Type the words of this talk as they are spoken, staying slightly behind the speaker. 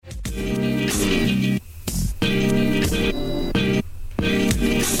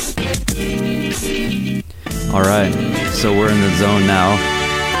All right, so we're in the zone now.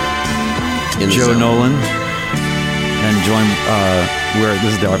 Joe Nolan, and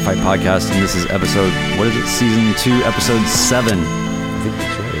this is the Art Fight Podcast, and this is episode, what is it, season 2, episode 7. I think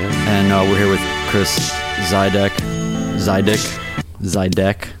that's right, yeah. And we're here with Chris Zidek.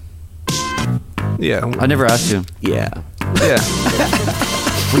 Yeah. I never asked you. Yeah. Come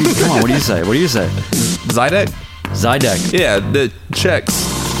on, what do you say? Zidek? Zidek. Yeah, the Czechs.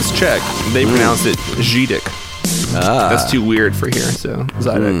 It's Czech. They pronounce it Zidek. That's too weird for here, so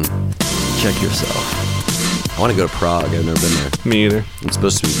Zidek. Check yourself. I want to go to Prague. I've never been there. Me either. It's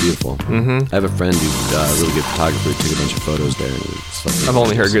supposed to be beautiful. I have a friend who's a really good photographer who took a bunch of photos there. And it's I've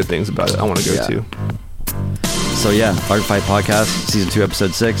only heard good things about it. I want to go too. So yeah, Art Fight Podcast, season 2,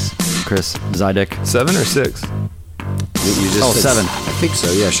 episode 6. Chris Zidek. 7 or 6? You just said 7. I think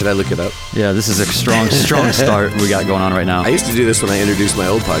so, yeah. Should I look it up? Yeah, this is a strong start we got going on right now. I used to do this when I introduced my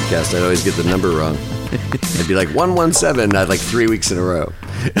old podcast. I'd always get the number wrong. I'd be like 117. I'd like 3 weeks in a row.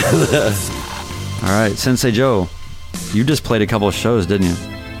 All right, Sensei Joe, you just played a couple of shows, didn't you?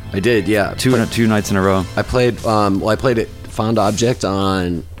 I did, yeah. Two nights in a row. I played. I played at Fond Object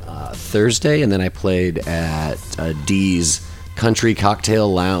on Thursday, and then I played at Dee's Country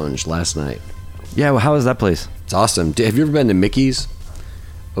Cocktail Lounge last night. Yeah, well, how is that place? It's awesome. Have you ever been to Mickey's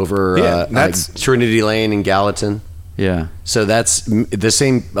over that's Trinity Lane in Gallatin? Yeah. So that's the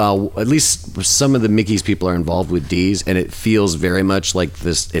same. At least some of the Mickey's people are involved with Dee's, and it feels very much like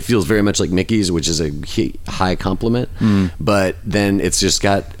this. It feels very much like Mickey's, which is a high compliment. But then it's just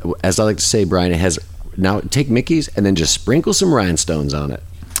got, as I like to say, Brian, it has now take Mickey's and then just sprinkle some rhinestones on it.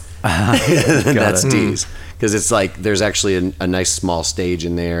 That's Dee's, because it's like there's actually a nice small stage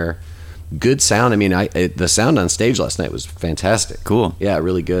in there. Good sound. I mean, the sound on stage last night was fantastic. Cool. Yeah,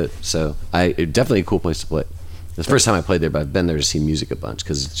 really good. So definitely a cool place to play. It's the first time I played there, but I've been there to see music a bunch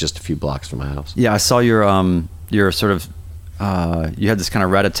because it's just a few blocks from my house. Yeah, I saw your sort of you had this kind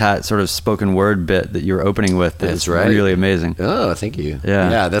of rat-a-tat sort of spoken word bit that you were opening with. That's right. Really amazing. Oh, thank you.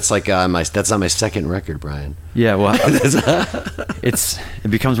 Yeah. That's like that's on my second record, Brian. Yeah, well, it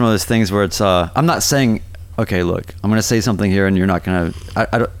becomes one of those things where it's I'm not saying, okay, look, I'm going to say something here and you're not going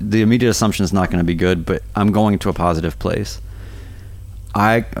to, the immediate assumption is not going to be good, but I'm going to a positive place.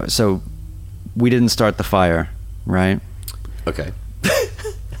 So we didn't start the fire, right? Okay.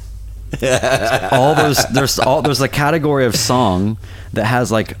 There's a category of song that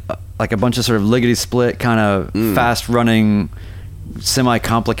has like a bunch of sort of lickety split kind of fast running, semi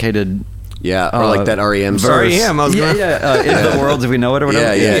complicated. Yeah, or like that REM verse. verse. REM, I was In the world, if we know it or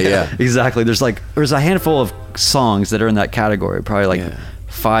whatever. Yeah. Exactly. There's a handful of songs that are in that category, probably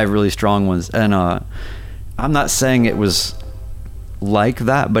 5 really strong ones. And I'm not saying it was like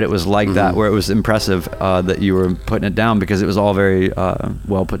that, but it was like that, where it was impressive that you were putting it down because it was all very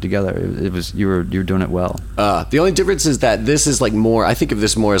well put together. It was you were doing it well. The only difference is that this is like more. I think of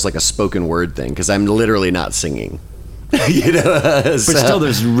this more as like a spoken word thing because I'm literally not singing. But still,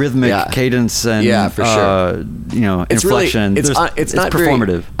 there's rhythmic cadence and for sure. It's inflection. Really, it's not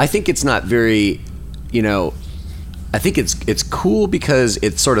performative. I think it's not very. I think it's cool because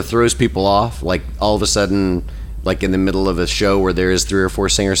it sort of throws people off. Like all of a sudden, like in the middle of a show where there is 3 or 4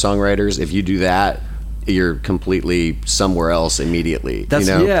 singer-songwriters, if you do that, you're completely somewhere else immediately. That's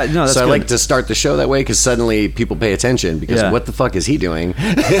so good. I like to start the show that way because suddenly people pay attention because what the fuck is he doing?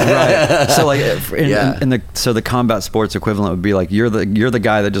 Right. So like the combat sports equivalent would be like you're the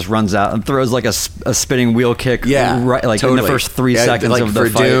guy that just runs out and throws like a spinning wheel kick. Right. Like totally. In the first 3 seconds of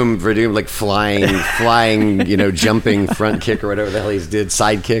the fight. Verdum, like flying, jumping front kick or whatever the hell he did,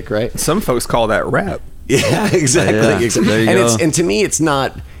 side kick, right? Some folks call that rap. Yeah, exactly. Yeah. There you go. And to me, it's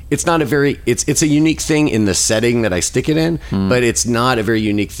not a very it's a unique thing in the setting that I stick it in, but it's not a very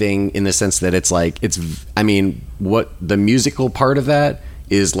unique thing in the sense that it's like what the musical part of that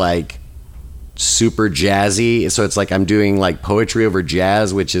is like super jazzy. So it's like I'm doing like poetry over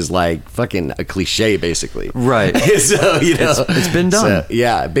jazz, which is like fucking a cliche basically. Right. So it's been done.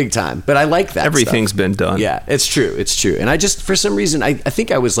 So, big time. But I like that. Everything's been done. Yeah, it's true. And I just for some reason I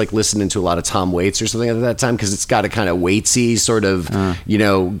think I was like listening to a lot of Tom Waits or something at that time because it's got a kind of Waitsy sort of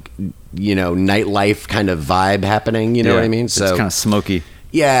nightlife kind of vibe happening. You know what I mean? So it's kind of smoky.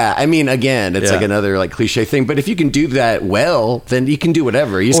 Yeah, I mean, again, it's like another like cliche thing. But if you can do that well, then you can do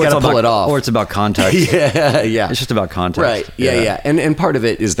whatever. You just got to pull it off. Or it's about context. Yeah. It's just about context. Right. Yeah. And part of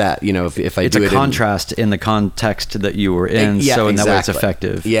it is that if I it's do a contrast in the context that you were in. So in that way, it's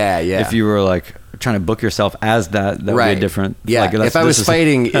effective. Yeah. If you were like trying to book yourself as that would be different. Yeah. Like, if I was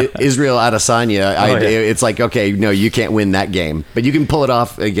fighting Israel Adesanya, it's like, okay, no, you can't win that game, but you can pull it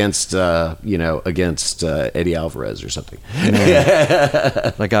off against Eddie Alvarez or something.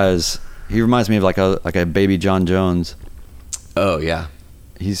 That guy is He reminds me of like a baby John Jones. Oh yeah.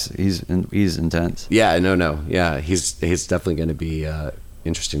 He's intense. Yeah, no. Yeah, he's definitely going to be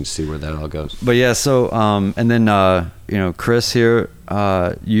interesting to see where that all goes. But yeah, so and then Chris here,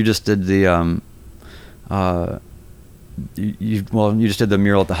 you just did the you just did the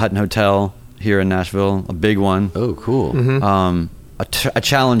mural at the Hutton Hotel here in Nashville, a big one. Oh, cool. Mm-hmm. A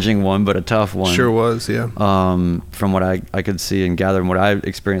challenging one, but a tough one. Sure was, yeah. From what I could see and gather and what I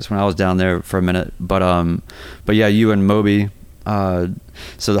experienced when I was down there for a minute. But yeah, you and Moby.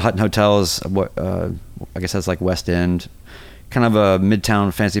 So the Hutton Hotel is what I guess that's like West End, kind of a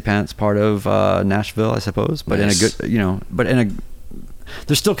midtown fancy pants part of Nashville, I suppose. But nice.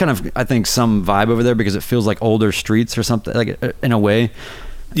 There's still kind of, I think, some vibe over there because it feels like older streets or something, like in a way.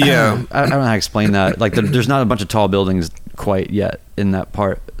 Yeah. I don't know how to explain that. Like there's not a bunch of tall buildings quite yet in that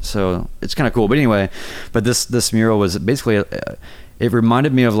part, so it's kind of cool. But anyway, this mural was basically it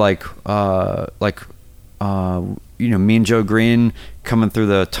reminded me of Mean Joe Green coming through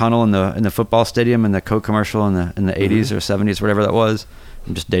the tunnel in the football stadium in the Coke commercial in the 80s or 70s, whatever that was.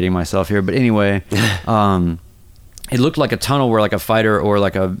 I'm just dating myself here, but anyway, it looked like a tunnel where like a fighter or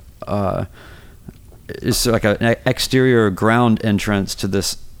like it's like an exterior ground entrance to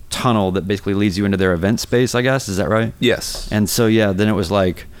this tunnel that basically leads you into their event space, I guess. Is that right? Yes. And so yeah, then it was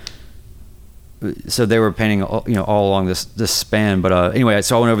like, so they were painting all along this span. But anyway,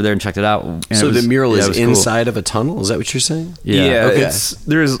 so I went over there and checked it out. And so the mural is cool. inside of a tunnel. Is that what you're saying? Yeah. Okay.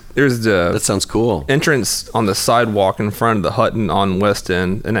 There's the That sounds cool. entrance on the sidewalk in front of the Hutton on West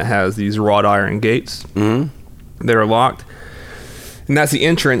End, and it has these wrought iron gates that are locked. And that's the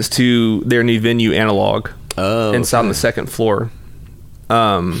entrance to their new venue, Analog, inside on the second floor.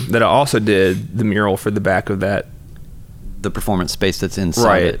 That I also did the mural for the back of that. The performance space that's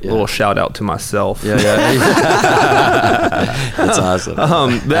inside it. Yeah. A little shout out to myself. Yeah. That's awesome.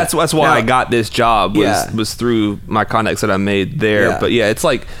 That's why I got this job was through my contacts that I made there. Yeah. But yeah, it's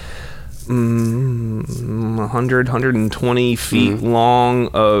like 120 feet long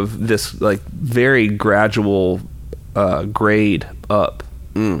of this like very gradual grade up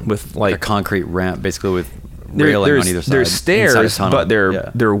with like a concrete ramp, basically with railing on either side. There's stairs, but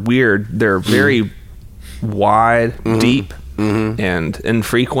they're weird. They're very wide, deep, and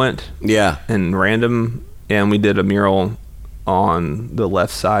infrequent, and random. And we did a mural on the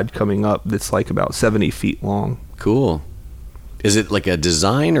left side coming up that's like about 70 feet long. Cool. Is it like a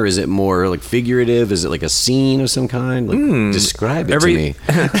design, or is it more like figurative? Is it like a scene of some kind? Like, describe it to me.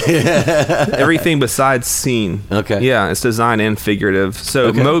 Everything besides scene. Okay. Yeah, it's design and figurative.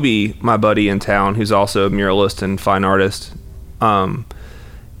 So Moby, my buddy in town, who's also a muralist and fine artist,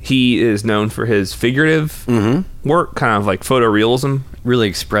 he is known for his figurative work, kind of like photorealism. Really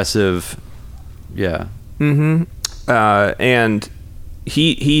expressive. Yeah. And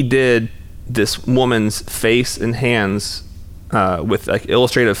he did this woman's face and hands with like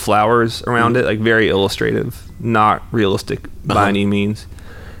illustrative flowers around it, like very illustrative, not realistic by any means.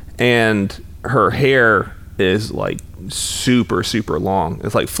 And her hair is like super, super long.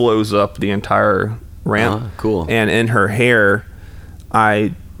 It's like flows up the entire ramp. Cool. And in her hair,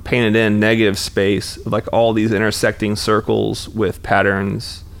 I painted in negative space, like all these intersecting circles with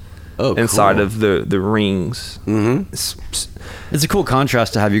patterns inside of the rings. It's a cool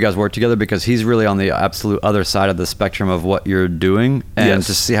contrast to have you guys work together, because he's really on the absolute other side of the spectrum of what you're doing, and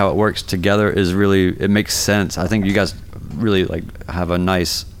to see how it works together is really, it makes sense. I think you guys really like have a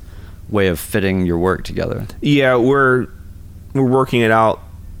nice way of fitting your work together. Yeah, we're working it out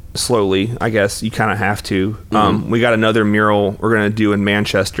slowly. I guess you kind of have to. We got another mural we're gonna do in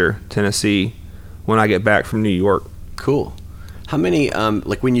Manchester, Tennessee, when I get back from New York. Cool. How many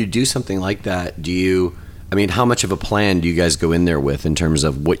like when you do something like that, how much of a plan do you guys go in there with in terms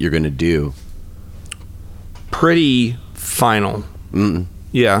of what you're going to do? Pretty final.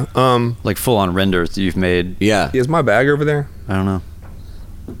 Yeah. Like full on renders that you've made. Yeah. Is my bag over there? I don't know.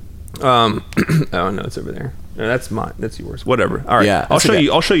 Oh no, it's over there. No, that's mine. That's yours. Whatever. All right. Yeah, I'll show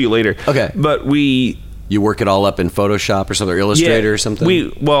you. I'll show you later. Okay. But you work it all up in Photoshop or something, or Illustrator or something?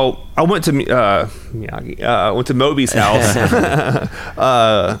 I went to went to Moby's house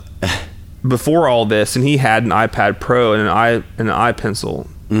before all this, and he had an iPad Pro and an iPencil,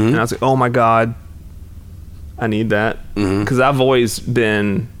 and I was like, oh my god, I need that, because I've always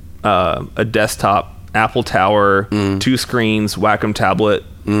been a desktop Apple Tower, 2 screens, Wacom tablet.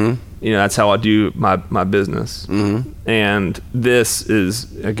 That's how I do my business. And this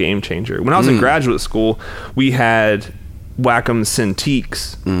is a game changer. When I was in graduate school, we had Wacom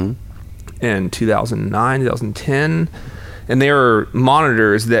Cintiqs in 2009, 2010. And they were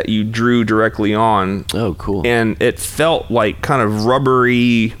monitors that you drew directly on. Oh, cool. And it felt like kind of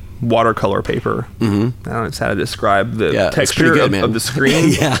rubbery watercolor paper. Mm-hmm. I don't know how to describe the texture of the screen.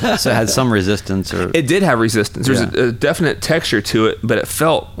 Yeah. So it had some resistance, or it did have resistance. There's a definite texture to it, but it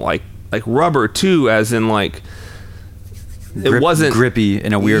felt like rubber too, as in like it wasn't grippy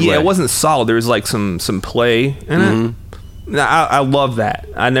in a weird way. Yeah, it wasn't solid. There was like some play in it. Now, I love that.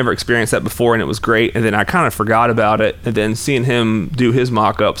 I never experienced that before, and it was great. And then I kind of forgot about it. And then seeing him do his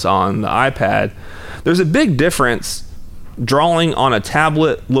mock-ups on the iPad, there's a big difference drawing on a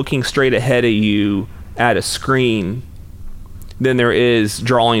tablet looking straight ahead of you at a screen than there is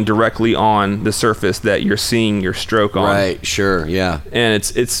drawing directly on the surface that you're seeing your stroke on. Right, sure, yeah. And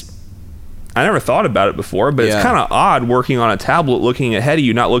it's I never thought about it before, but it's kind of odd working on a tablet looking ahead of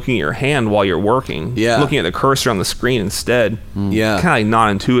you, not looking at your hand while you're working. Yeah. Looking at the cursor on the screen instead. Yeah. Kind of like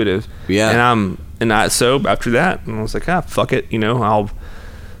non-intuitive. Yeah. So after that, I was like, fuck it. I'll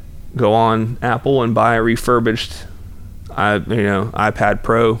go on Apple and buy a refurbished iPad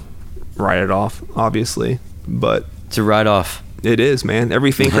Pro, write it off, obviously. But it's a write-off. It is, man.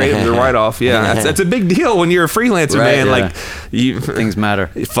 Everything creative is a write-off. Yeah, that's a big deal when you're a freelancer, man. Yeah. Like, things matter.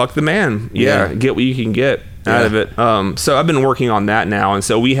 Fuck the man. Yeah, get what you can get out of it. So I've been working on that now, and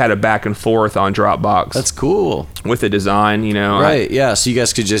so we had a back and forth on Dropbox. That's cool. With the design, Right. So you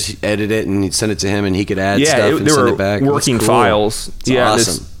guys could just edit it and send it to him, and he could add stuff and send it back. Working files. That's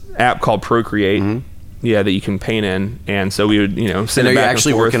awesome. This app called Procreate. Mm-hmm. Yeah, that you can paint in, and so we would, send it back and forth. Are you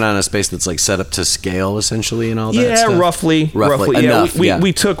actually working on a space that's like set up to scale, essentially, and all that stuff? Yeah, roughly. Enough,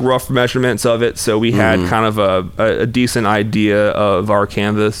 we took rough measurements of it, so we had kind of a decent idea of our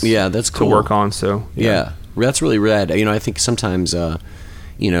canvas. Yeah, that's cool to work on. So yeah, that's really rad. I think sometimes. I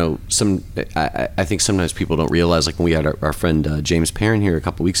think sometimes people don't realize, like when we had our friend James Perrin here a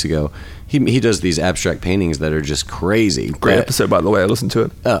couple weeks ago, he does these abstract paintings that are just crazy. Great episode, by the way. I listened to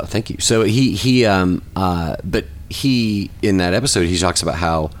it. Oh, thank you. So but he in that episode he talks about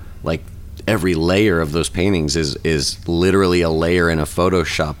how like every layer of those paintings is literally a layer in a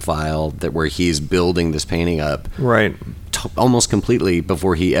Photoshop file where he's building this painting up. Right. Almost completely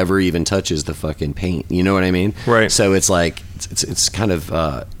before he ever even touches the fucking paint. You know what I mean? Right. So it's like it's kind of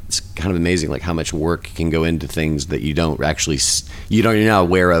amazing, like how much work can go into things that you don't actually you're not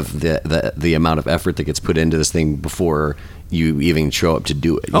aware of the amount of effort that gets put into this thing before you even show up to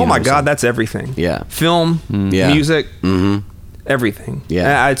do it. Oh my God, that's everything. Yeah. Film, music, everything.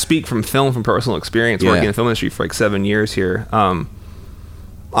 Yeah. I'd speak from personal experience working in the film industry for like 7 years here. I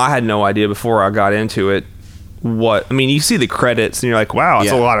had no idea before I got into it you see the credits and you're like, wow,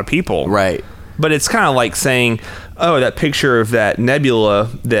 it's a lot of people. Right. But it's kind of like saying, oh, that picture of that nebula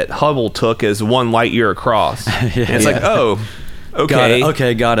that Hubble took is 1 light year across. And it's like, oh, okay.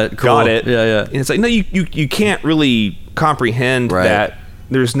 Got it. Cool. Got it. Yeah. And it's like, no, you can't really comprehend that.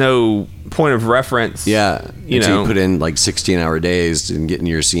 There's no point of reference. Yeah. You put in like 16-hour days and getting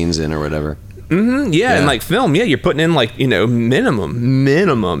your scenes in or whatever. Mm-hmm. Yeah, and like film, you're putting in like,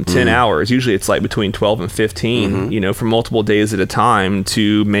 minimum 10 hours. Usually it's like between 12 and 15, for multiple days at a time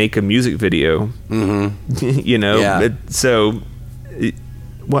to make a music video. So, I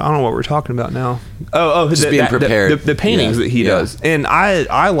don't know what we're talking about now. Just being prepared. The paintings that he does. And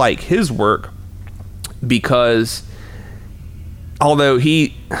I like his work because although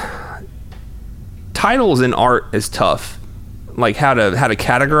titles in art is tough, like how to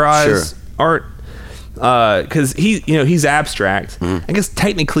categorize art, because he's abstract. I guess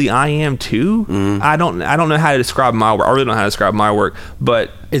technically I am too. I don't know how to describe my work. I really don't know how to describe my work, but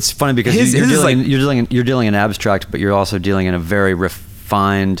it's funny because you're dealing in abstract, but you're also dealing in a very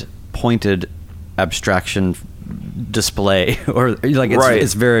refined, pointed abstraction display, or like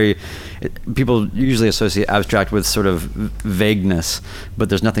it's very. People usually associate abstract with sort of vagueness, but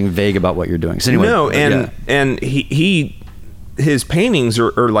there's nothing vague about what you're doing. So anyway, and his paintings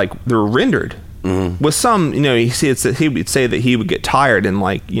are like they're rendered. With some, he would say that he would get tired and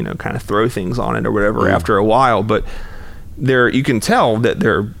like kind of throw things on it or whatever after a while, but you can tell that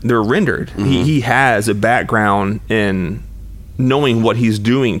they're rendered. He has a background in knowing what he's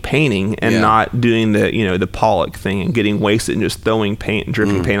doing painting and not doing the Pollock thing and getting wasted and just throwing paint and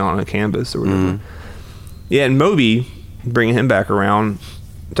dripping paint on a canvas or whatever. Yeah, and Moby, bringing him back around,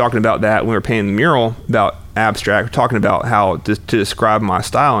 talking about that when we were painting the mural about abstract, talking about how to describe my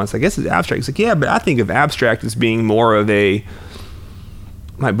style, and it's like, I guess it's abstract. It's like, yeah, but I think of abstract as being more of I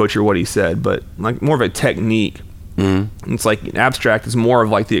might butcher what he said, but like more of a technique. It's like abstract is more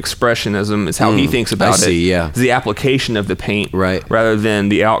of like the expressionism is how he thinks about it. Yeah, it's the application of the paint, right, rather than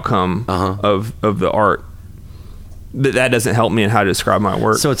the outcome of the art. But that doesn't help me in how to describe my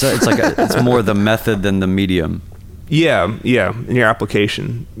work. So it's more the method than the medium. Yeah, in your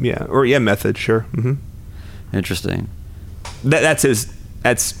application, method, sure. Interesting. That's his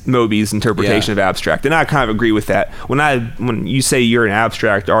that's Moby's interpretation of abstract, and I kind of agree with that. When you say you're an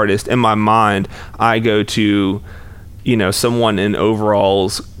abstract artist, in my mind, I go to, you know, someone in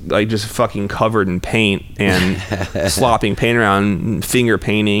overalls, like just fucking covered in paint and slopping paint around, and finger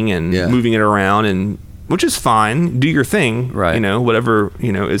painting and moving it around, and which is fine. Do your thing, right? You know, whatever,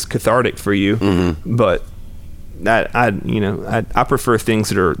 you know, is cathartic for you. But I prefer things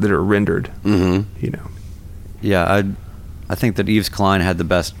that are rendered. You know. Yeah, I think that Yves Klein had the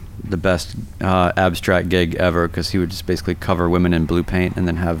best abstract gig ever, because he would just basically cover women in blue paint and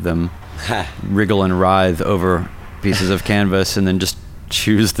then have them wriggle and writhe over pieces of canvas, and then just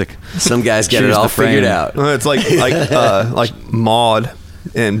choose the. Some guys get it all figured out. It's like Maude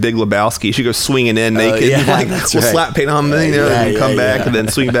and Big Lebowski. She goes swinging in naked. We'll slap paint on them, and come back and then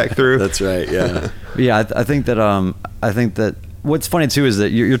swing back through. That's right. Yeah. Yeah, I think that what's funny too is that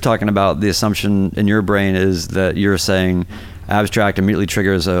you're talking about the assumption in your brain is that you're saying abstract immediately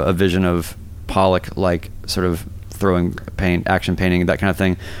triggers a vision of Pollock, like sort of throwing paint, action painting, that kind of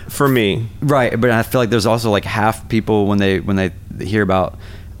thing. For me, right? But I feel like there's also like half people when they hear about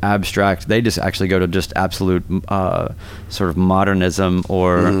abstract, they just actually go to just absolute sort of modernism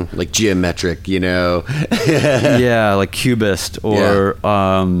or like geometric, you know. Yeah, like cubist or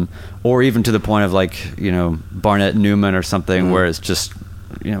even to the point of like, you know, Barnett Newman or something where it's just,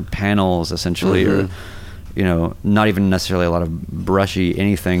 you know, panels essentially or, you know, not even necessarily a lot of brushy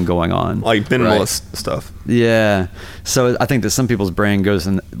anything going on, like minimalist stuff. Yeah, so I think that some people's brain goes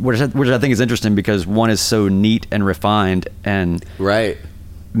in, which I think is interesting, because one is so neat and refined and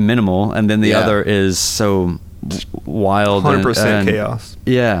minimal, and then the other is so wild, 100% chaos.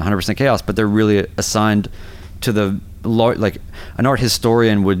 Yeah, 100% chaos. But they're really assigned to the, like an art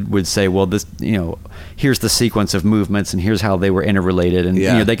historian would say, well, this, you know, here's the sequence of movements and here's how they were interrelated, and you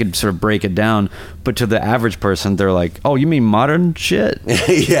know, they could sort of break it down. But to the average person, they're like, oh, you mean modern shit?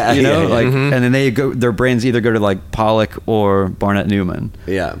 You know, like, and then their brains either go to like Pollock or Barnett Newman.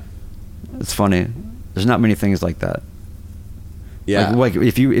 Yeah, it's funny. There's not many things like that. Yeah, like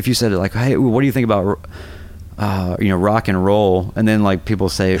if you said it like, hey, what do you think about you know, rock and roll, and then like people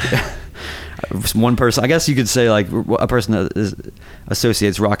say. One person, I guess you could say, like a person that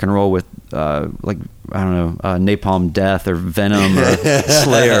associates rock and roll with like, I don't know, Napalm Death or Venom or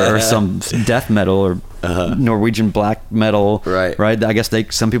Slayer or some death metal or Norwegian black metal, right? I guess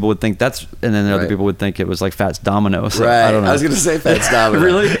some people would think that's, and then other people would think it was like Fats Domino. So, I don't know. I was gonna say Fats Domino.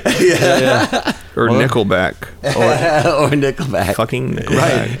 Really? Yeah. Or Nickelback. Or Nickelback. Fucking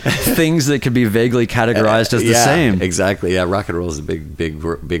Nickelback. Things that could be vaguely categorized as the same. Exactly. Yeah, rock and roll is a big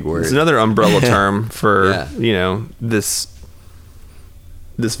word. It's another umbrella term for you know, this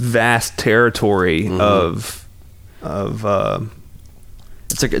vast territory of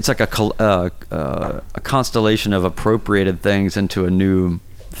it's like a constellation of appropriated things into a new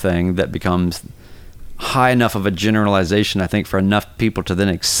thing that becomes high enough of a generalization, I think, for enough people to then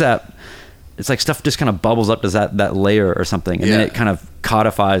accept. It's like stuff just kind of bubbles up to that layer or something, and then it kind of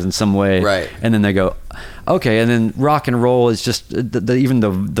codifies in some way, and then they go, okay, and then rock and roll is just even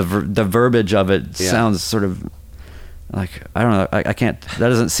the verbiage of it sounds sort of like, I don't know, I can't, that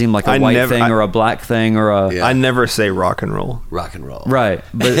doesn't seem like a white thing or a black thing or a. I never say rock and roll. Rock and roll, right?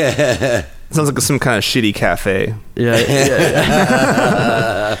 But it sounds like some kind of shitty cafe.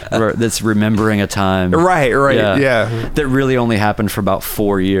 That's remembering a time. Right. Yeah. That really only happened for about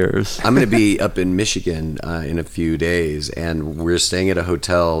 4 years. I'm going to be up in Michigan in a few days, and we're staying at a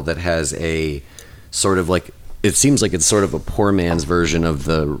hotel that has a sort of like, it seems like it's sort of a poor man's version of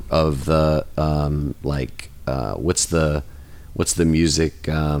the what's the music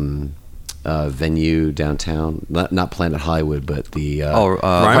venue downtown? Not Planet Hollywood, but the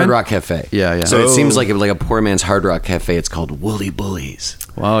Hard Rock Cafe. Yeah. So it seems like a poor man's Hard Rock Cafe. It's called Woolly Bullies.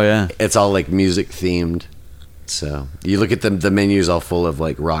 Wow, yeah. It's all like music themed. So you look at the menu's all full of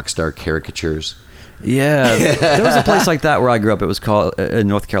like rock star caricatures. Yeah, there was a place like that where I grew up. It was called, in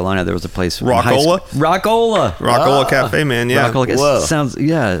North Carolina, there was a place. Rockola Cafe, man, yeah. Rockola.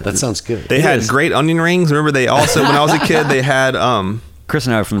 That sounds good. They had great onion rings. Remember, they also, when I was a kid, they had... Chris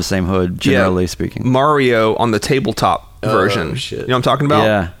and I are from the same hood, generally speaking. Mario on the tabletop version. Shit. You know what I'm talking about?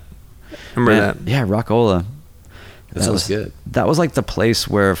 Yeah. Remember that? Yeah, Rockola. That sounds good. That was like the place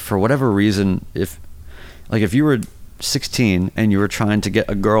where, for whatever reason, if you were 16 and you were trying to get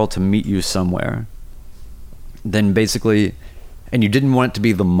a girl to meet you somewhere, then basically, and you didn't want it to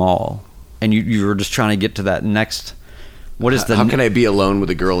be the mall, and you were just trying to get to that next. What is the? How can I be alone with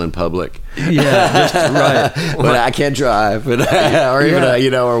a girl in public? Yeah, just, right. But I can't drive, or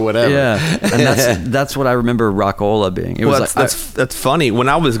even or whatever. Yeah, and that's what I remember Rockola being. It was that's funny. When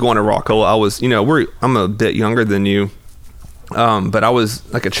I was going to Rockola, I was I'm a bit younger than you. But I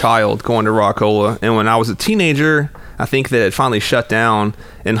was like a child going to Rockola, and when I was a teenager, I think that it finally shut down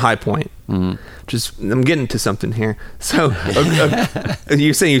in High Point. I'm getting to something here. So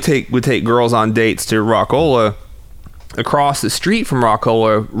you're saying you would take girls on dates to Rockola. Across the street from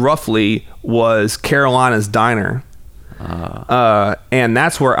Rockola, roughly, was Carolina's Diner, and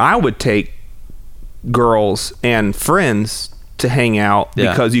that's where I would take girls and friends to hang out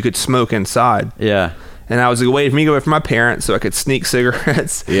because you could smoke inside. Yeah. And I was away from me, away from my parents, so I could sneak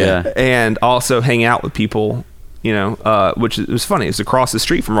cigarettes. Yeah. And also hang out with people, which was funny. It's across the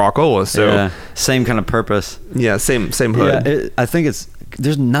street from Rockola, so same kind of purpose. Yeah, same hood. Yeah, I think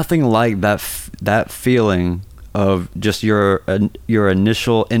there's nothing like that feeling of just your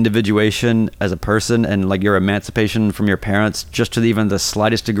initial individuation as a person and like your emancipation from your parents, just to even the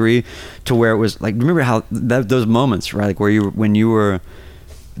slightest degree, to where it was like, remember how those moments, right? Like when you were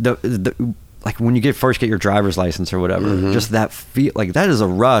like when you first get your driver's license or whatever, just that feel, like that is a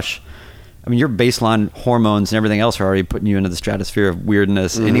rush. I mean, your baseline hormones and everything else are already putting you into the stratosphere of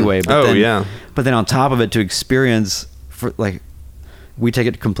weirdness anyway. But but then on top of it, to experience, for like, we take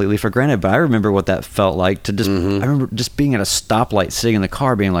it completely for granted. But I remember what that felt like to just, I remember just being at a stoplight, sitting in the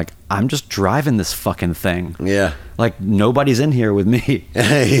car, being like, I'm just driving this fucking thing. Yeah. Like, nobody's in here with me.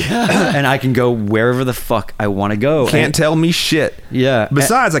 And I can go wherever the fuck I want to go. Can't tell me shit. Yeah.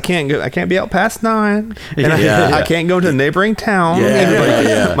 Besides, I can't be out past 9. And I can't go to the neighboring town.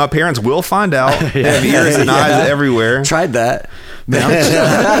 My parents will find out. They have ears and eyes everywhere. Tried that.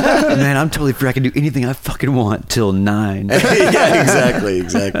 Man, I'm totally free. I can do anything I fucking want till 9. Yeah,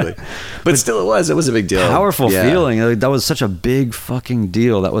 exactly. But still, it was a big deal. Powerful feeling. Like, that was such a big fucking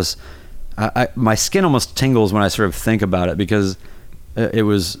deal. That was, my skin almost tingles when I sort of think about it, because it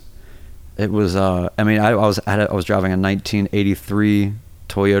was. I mean, I was driving a 1983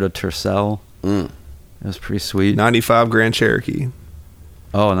 Toyota Tercel. It was pretty sweet. 95 Grand Cherokee.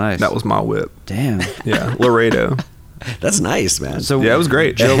 Oh, nice. That was my whip. Damn. Yeah, Laredo. That's nice, man. So yeah, it was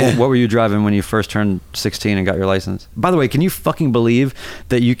great. Joe, what were you driving when you first turned 16 and got your license? By the way, can you fucking believe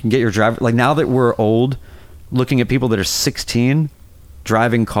that you can get your driver, like, now that we're old, looking at people that are 16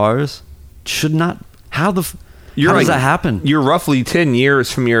 driving cars, how does that happen? You're roughly 10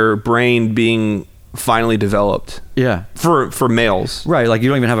 years from your brain being finally developed. Yeah. For males. Right, like you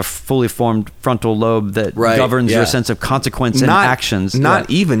don't even have a fully formed frontal lobe that governs your sense of consequence and actions. Not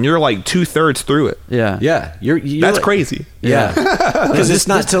even. You're like 2/3 through it. Yeah. Yeah. You're That's like, crazy. Yeah. Because it's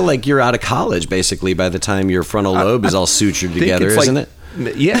not till like you're out of college, basically, by the time your frontal lobe is all sutured together, isn't it?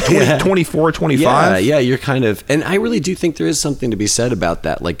 Yeah, 24, 25. Yeah, you're kind of, and I really do think there is something to be said about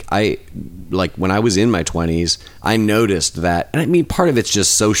that. Like when I was in my 20s, I noticed that, and I mean, part of it's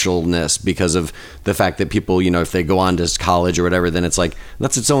just socialness because of the fact that people, if they go on to college or whatever, then it's like,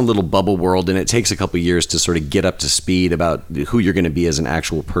 that's its own little bubble world, and it takes a couple of years to sort of get up to speed about who you're going to be as an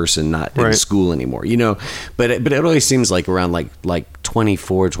actual person, not in school anymore, but it always seems like around like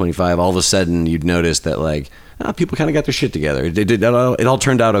 24, 25, all of a sudden you'd notice that like, people kind of got their shit together. It all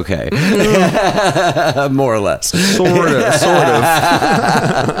turned out okay. More or less. Sort of.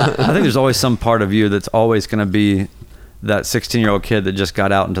 I think there's always some part of you that's always going to be that 16-year-old kid that just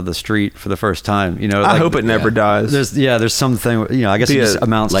got out into the street for the first time. I hope it never dies. There's something, I guess it just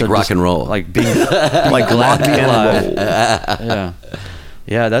amounts like to rock and roll. Like being like glad to be alive.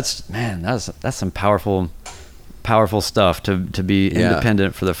 Yeah, that's some powerful stuff to be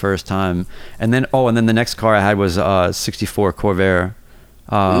independent for the first time. And then the next car I had was a 64 Corvair.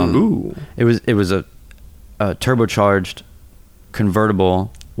 It was a turbocharged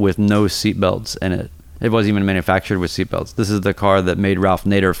convertible with no seatbelts in it. It wasn't even manufactured with seatbelts. This is the car that made Ralph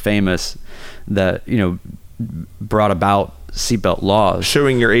Nader famous, that brought about seatbelt laws.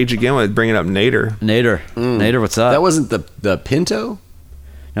 Showing your age again with bringing up Nader. Nader, what's up? That wasn't the Pinto?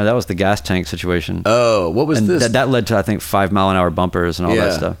 No, that was the gas tank situation. Oh, what was this? That led to, I think, 5-mile-an-hour bumpers and all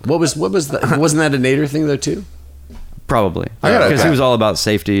that stuff. What was that? Wasn't that a Nader thing though too? Probably, because he was all about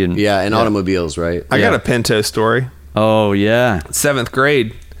safety and automobiles, right? I got a Pinto story. Oh yeah, 7th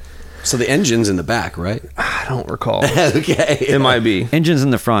grade. So the engine's in the back, right? I don't recall. Okay, it might be. Engine's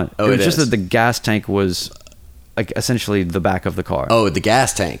in the front. Oh, it was just that the gas tank was like essentially the back of the car. Oh, the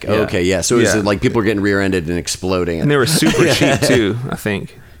gas tank. Oh, okay, yeah. So it was like people were getting rear-ended and exploding. And they were super cheap too, I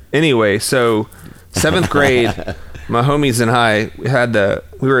think. Anyway, so 7th grade, my homies and I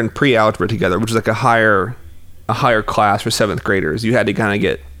we were in pre-algebra together, which is like a higher class for 7th graders. You had to kind of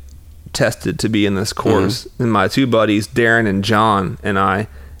get tested to be in this course. And my two buddies, Darren and John, and I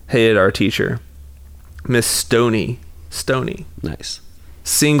hated our teacher, Miss Stoney. Nice.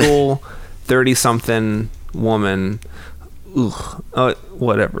 Single, 30-something woman,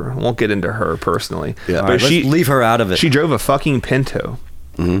 whatever. I won't get into her personally. Yeah. All right, let's leave her out of it. She drove a fucking Pinto,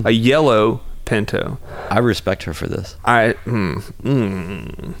 a yellow Pinto. I respect her for this. And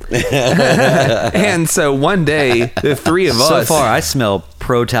so one day, the three of us. So far, I smell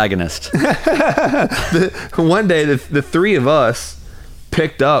protagonist. One day, the three of us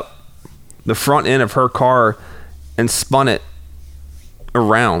picked up the front end of her car and spun it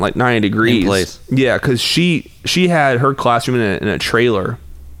around like 90 degrees. In place. Yeah, because she had her classroom in a trailer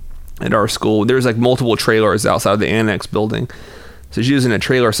at our school. There's like multiple trailers outside of the annex building. So she was in a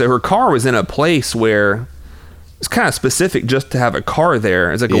trailer. So her car was in a place where it's kind of specific just to have a car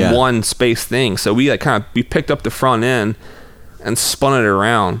there. It's like a one space thing. So we we picked up the front end and spun it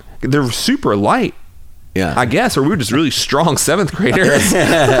around. They're super light. Yeah, I guess, or we were just really strong 7th graders.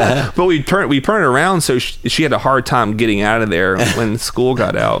 But we turned it around, so she had a hard time getting out of there when school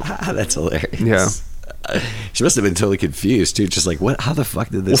got out. That's hilarious. Yeah. She must have been totally confused too. Just like, what? How the fuck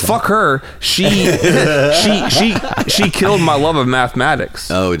did this? Well, fuck her. She killed my love of mathematics.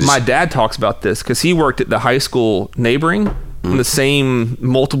 Oh, my dad talks about this because he worked at the high school neighboring on the same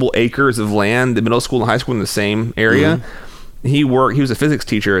multiple acres of land. The middle school and high school in the same area. He was a physics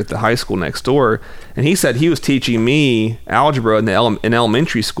teacher at the high school next door, and he said he was teaching me algebra in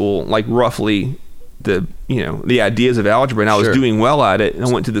elementary school, like roughly the ideas of algebra, and I was doing well at it. And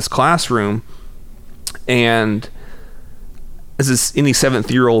I went to this classroom, and as any 7th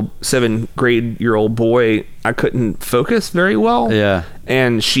grade boy, I couldn't focus very well. Yeah,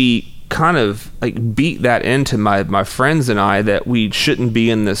 and she kind of like beat that into my friends and I that we shouldn't be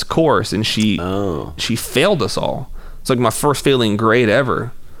in this course, and she failed us all. It's like my first failing grade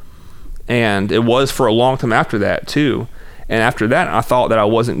ever. And it was for a long time after that, too. And after that, I thought that I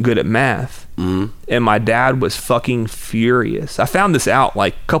wasn't good at math. And my dad was fucking furious. I found this out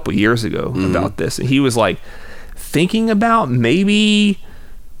like a couple years ago about this. And he was like thinking about maybe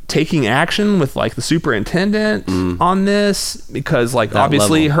taking action with like the superintendent on this. Because like that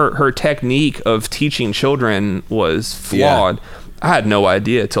obviously her technique of teaching children was flawed. Yeah. I had no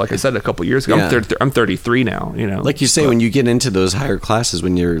idea till, like I said, a couple years ago. Yeah. I'm 33 now. Like you say, when you get into those higher classes,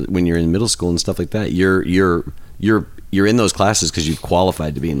 when you're in middle school and stuff like that, you're in those classes because you've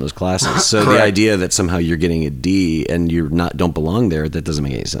qualified to be in those classes. So the idea that somehow you're getting a D and you're don't belong there, that doesn't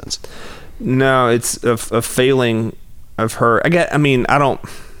make any sense. No, it's a failing of her. I didn't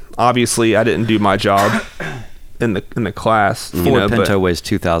do my job in the class. Ford Pinto weighs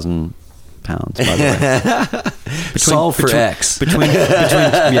 2,000 pounds, by the way. Solve for X. Between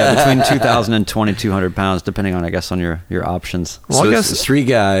 2,000 and 2,200 pounds, depending on, I guess, on your options. Well, so I guess 3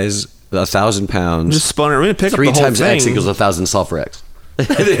 guys, 1,000 pounds. Just spun it. We're gonna pick 3 up the whole times thing. X equals 1,000. Solve for X.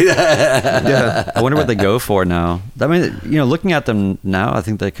 Yeah, I wonder what they go for now. I mean, looking at them now, I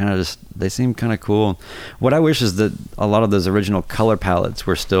think they seem kind of cool. What I wish is that a lot of those original color palettes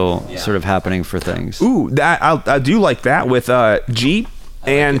were still sort of happening for things. Ooh, that I do like that with Jeep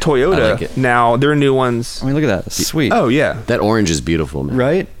and Toyota. Like now their new ones. I mean, look at that. Sweet. Oh yeah, that orange is beautiful, man.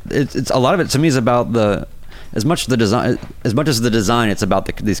 Right? It's a lot of it to me is about as much as the design, it's about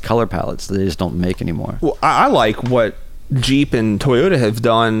these color palettes that they just don't make anymore. Well, I like what Jeep and Toyota have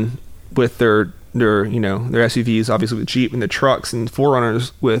done with their SUVs, obviously with Jeep, and the trucks and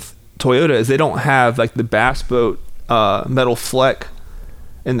 4Runners with Toyota, is they don't have like the Bass Boat metal fleck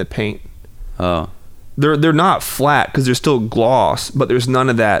in the paint. Oh. They're not flat because they're still gloss, but there's none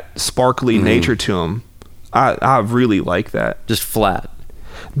of that sparkly nature to them. I really like that. Just flat.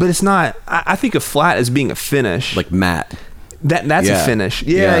 But it's not. I think of flat as being a finish, like matte. That's a finish.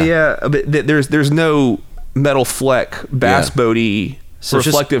 Yeah. But there's no metal fleck, bass boaty, so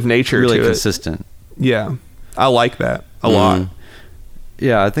reflective nature really to consistent. Yeah, I like that a lot.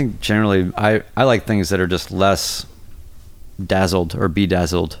 Yeah, I think generally I like things that are just less dazzled or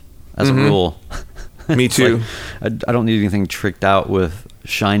bedazzled as a rule. Me too. Like, I don't need anything tricked out with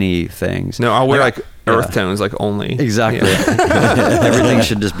shiny things. No, I'll wear like earth tones, like only. Exactly. Yeah. Everything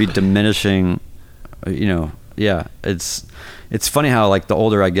should just be diminishing. Yeah. It's funny how like the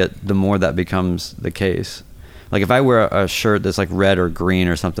older I get, the more that becomes the case. Like if I wear a shirt that's like red or green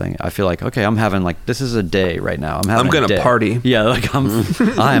or something, I feel like, okay, I'm having like, this is a day right now. I'm gonna party. Yeah, like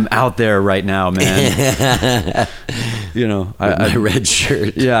I am out there right now, man. My red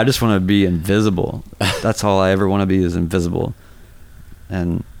shirt. Yeah, I just want to be invisible. That's all I ever want to be, is invisible.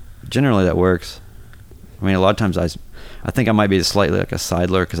 And generally that works. I mean, a lot of times I think I might be slightly like a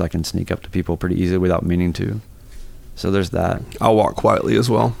sidler because I can sneak up to people pretty easily without meaning to. So there's that. I'll walk quietly as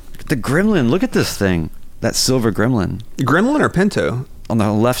well. The Gremlin, look at this thing. That silver Gremlin. Gremlin or Pinto? On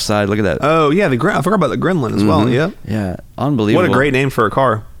the left side, look at that. Oh, yeah, I forgot about the Gremlin as well, yeah.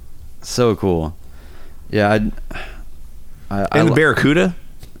 And the Barracuda,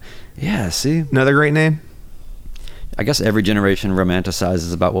 yeah, see, another great name. I guess every generation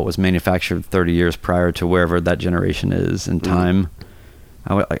romanticizes about what was manufactured 30 years prior to wherever that generation is in time.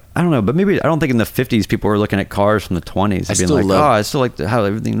 I don't know, but maybe I don't think in the 50s people were looking at cars from the 20s and being like, I still like how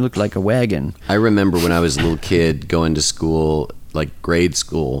everything looked like a wagon. I remember when I was a little kid going to school, like grade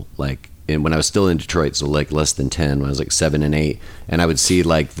school, like when I was still in Detroit, so like less than 10, when I was like 7 and 8, and I would see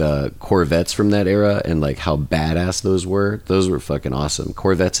like the Corvettes from that era and like how badass those were. Those were fucking awesome.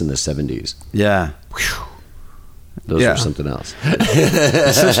 Corvettes in the 70s. Yeah. Whew. Those were something else.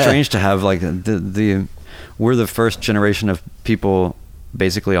 It's so strange to have like we're the first generation of people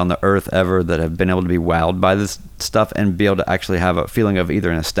basically on the earth ever that have been able to be wowed by this stuff and be able to actually have a feeling of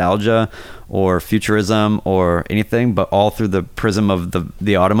either nostalgia or futurism or anything, but all through the prism of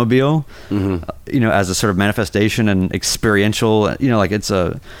the automobile, you know, as a sort of manifestation and experiential, you know, like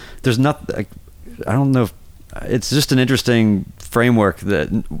there's not, like, I don't know if, it's just an interesting framework that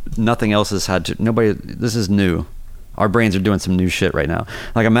nothing else has had to, this is new. Our brains are doing some new shit right now.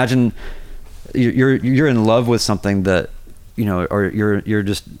 Like imagine you're in love with something that, you know, or you're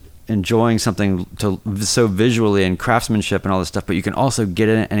just enjoying something so visually and craftsmanship and all this stuff, but you can also get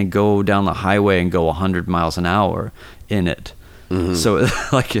in it and go down the highway and go 100 miles an hour in it. So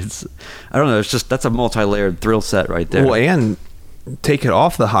like I don't know, it's just, that's a multi-layered thrill set right there. Well, and take it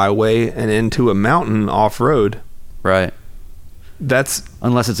off the highway and into a mountain off-road. Right. That's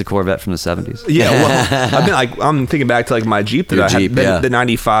unless it's a Corvette from the 70s. Yeah, well, I'm thinking back to like my Jeep that had, the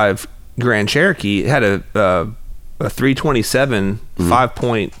 95 Grand Cherokee. It had a 327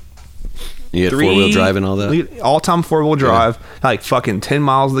 5.3. You had 4-wheel drive and all that? All-time 4-wheel drive, like fucking 10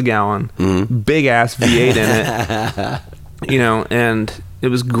 miles a gallon, big ass V8 in it. You know, and it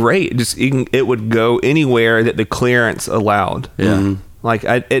was great. It would go anywhere that the clearance allowed. Yeah. Like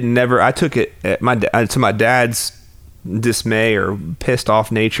I took it to my dad's dismay or pissed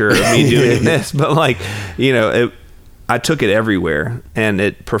off nature of me doing this, but like, you know, I took it everywhere and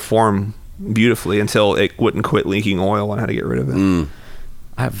it performed beautifully until it wouldn't quit leaking oil and I had to get rid of it.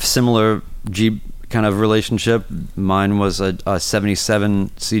 I have a similar Jeep kind of relationship. Mine was a 77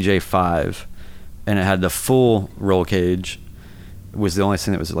 CJ5 and it had the full roll cage. It was the only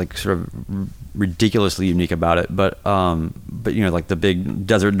thing that was like sort of ridiculously unique about it, but you know, like the big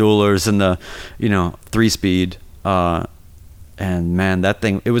desert duelers and the, you know, 3-speed, and man, that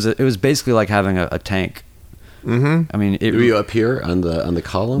thing, it was basically like having a tank. I mean, were you up here on the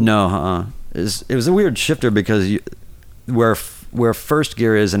column? No, it was a weird shifter because where first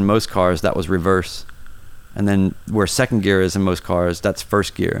gear is in most cars, that was reverse, and then where second gear is in most cars, that's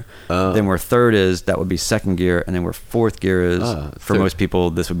first gear. Then where third is, that would be second gear, and then where fourth gear is, for most people,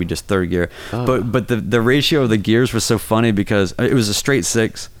 this would be just third gear. But the ratio of the gears was so funny because it was a straight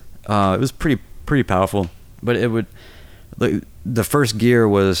 6. It was pretty powerful, but it would, like, the first gear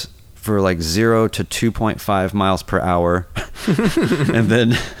was for like 0 to 2.5 miles per hour, and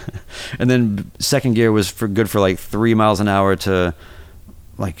then second gear was good for like 3 miles an hour to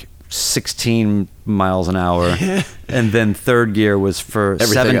like 16 miles an hour, and then third gear was for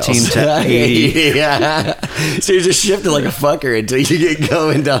everything 17 else. To 80. Yeah. So you're just shifting like a fucker until you get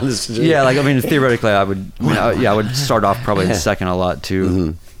going down the street. Yeah, like I mean, theoretically, I would start off probably in second a lot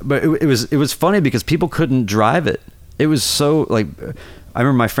too. But it was funny because people couldn't drive it. It was so like, I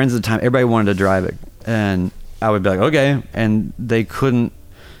remember my friends at the time, everybody wanted to drive it, and I would be like, okay, and they couldn't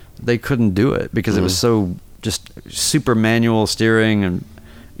do it because it was so just super manual steering, and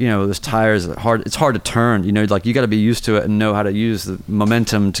you know, those tires are hard. It's hard to turn. You know, like you got to be used to it and know how to use the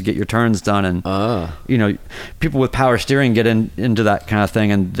momentum to get your turns done. And you know, people with power steering get into that kind of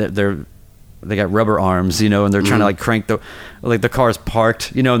thing, and they got rubber arms, you know, and they're trying to like crank the car's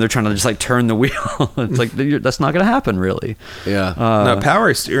parked, you know, and they're trying to just like turn the wheel. It's like that's not going to happen, really. Yeah. No,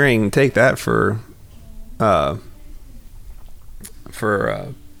 power steering. Take that for God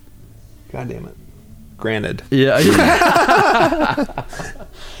damn it. Granted. Yeah.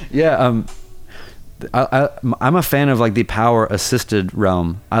 Yeah. I'm a fan of like the power assisted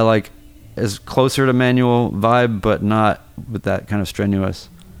realm. I like is closer to manual vibe, but not with that kind of strenuous.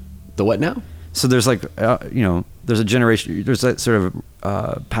 The what now? So there's like, you know, there's a generation, there's that sort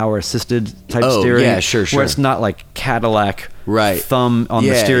of power assisted type steering. Yeah, sure. Where it's not like Cadillac right. thumb on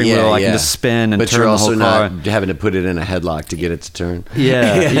the steering wheel. I can just spin and but turn you're the whole also car. not having to put it in a headlock to get it to turn.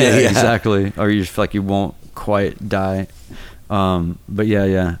 Yeah, exactly. Or you just feel like you won't quite die. But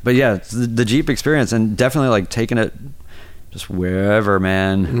yeah, it's the Jeep experience, and definitely like taking it just wherever,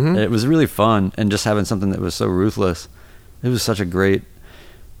 man. It was really fun, and just having something that was so ruthless. It was such a great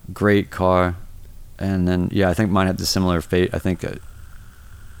car. And then I think mine had the similar fate. I think it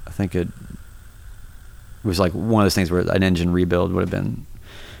was like one of those things where an engine rebuild would have been,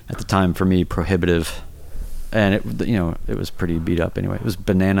 at the time for me, prohibitive. And it, you know, it was pretty beat up anyway. It was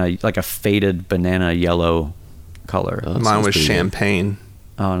banana, like a faded banana yellow color. Oh, that Mine sounds was pretty good. champagne,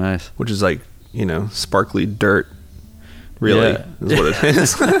 Oh, nice. which is like, you know, sparkly dirt. Really, Yeah.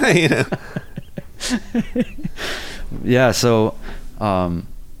 is what it is. You know? Yeah. So,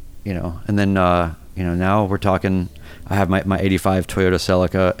 you know, and then, you know, now we're talking, I have my 85 Toyota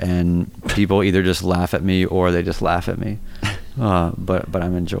Celica, and people either just laugh at me or they just laugh at me. But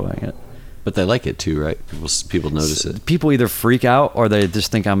I'm enjoying it. But they like it too, right? People notice it. People either freak out or they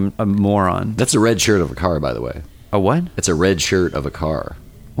just think I'm a moron. That's a red shirt of a car, by the way. A what? It's a red shirt of a car.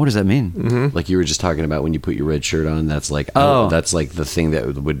 What does that mean? Like you were just talking about when you put your red shirt on, that's like, Oh. that's like the thing that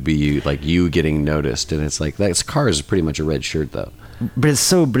would be like you getting noticed. And it's like, that car is pretty much a red shirt though. But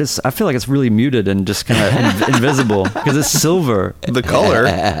I feel like it's really muted and just kind of invisible because it's silver. The color.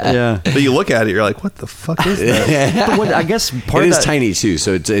 Yeah. But you look at it, you're like, what the fuck is that? But what, I guess part It of is that, tiny too,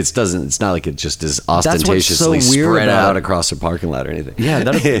 so it's not like it just is what's so ostentatiously weird spread about out it. across a parking lot or anything. Yeah,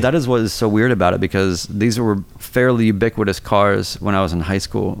 that is what is so weird about it, because these were fairly ubiquitous cars when I was in high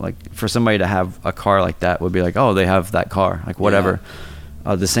school. Like, for somebody to have a car like that would be like, oh, they have that car, like whatever.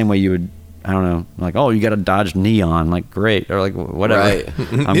 The same way you would, I don't know, like, oh, you got a Dodge Neon, like great, or like whatever. Right.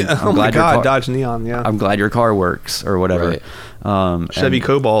 I'm, Yeah, I'm oh my glad your God, car, Dodge Neon, yeah. I'm glad your car works or whatever. Right. Chevy and-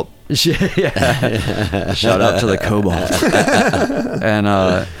 Cobalt. yeah. Shout out to the Cobalt. And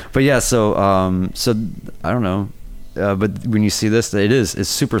but yeah, so I don't know, but when you see this, it's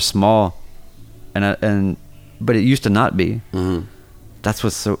super small, and but it used to not be. Mhm. That's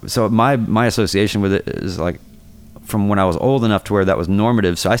what's so my association with it is like from when I was old enough to where that was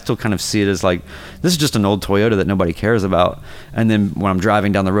normative. So I still kind of see it as like, this is just an old Toyota that nobody cares about. And then when I'm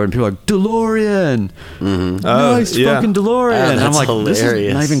driving down the road and people are like, DeLorean, nice yeah. fucking DeLorean. Ah, and I'm that's like, this is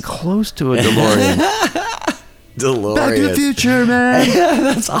hilarious. not even close to a DeLorean. DeLorean. Back to the Future, man.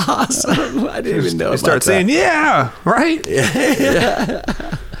 That's awesome. I didn't even know You about start that. saying, yeah, right?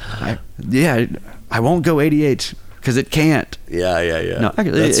 I won't go 88 because it can't. Yeah. No,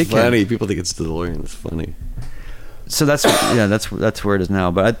 that's it can. funny. People think it's DeLorean. That's funny. So that's where it is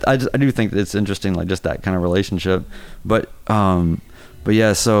now. But I do think that it's interesting, like just that kind of relationship. But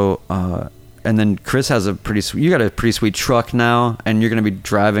yeah. So and then Chris has you got a pretty sweet truck now, and you're going to be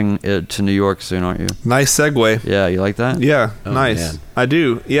driving it to New York soon, aren't you? Nice segue. Yeah, you like that? Yeah, Oh, nice. man. I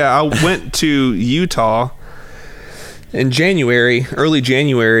do. Yeah, I went to Utah in January, early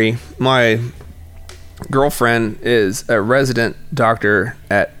January. My girlfriend is a resident doctor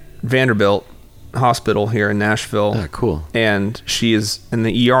at Vanderbilt Hospital here in Nashville. Oh, cool. And she is in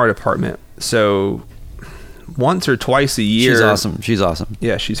the ER department. So once or twice a year. She's awesome.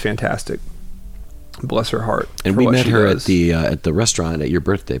 Yeah, she's fantastic. Bless her heart. And for we what met she her does. at the restaurant at your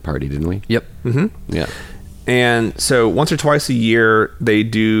birthday party, didn't we? Yep. Yeah. And so once or twice a year, they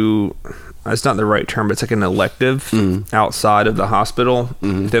do, it's not the right term, but it's like an elective outside of the hospital.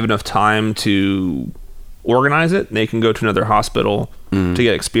 If they have enough time to organize it, they can go to another hospital to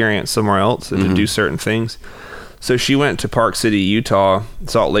get experience somewhere else and to do certain things. So she went to Park City, Utah,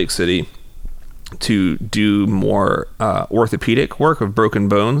 Salt Lake City, to do more orthopedic work of broken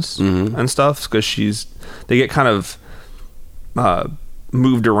bones and stuff, because they get kind of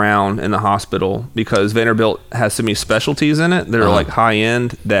moved around in the hospital because Vanderbilt has so many specialties in it that are like high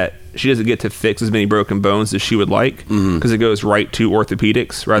end, that she doesn't get to fix as many broken bones as she would like, because it goes right to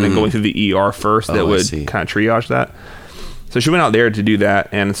orthopedics rather than going through the ER first. That I would see. kind of triage that. So she went out there to do that,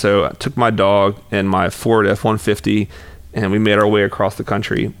 and so I took my dog and my Ford F-150, and we made our way across the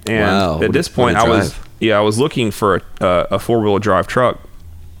country. And Wow, at this what point, a I was looking for a 4-wheel drive truck,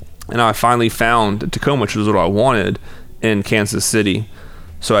 and I finally found a Tacoma, which was what I wanted, in Kansas City.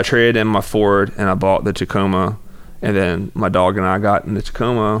 So I traded in my Ford and I bought the Tacoma, and then my dog and I got in the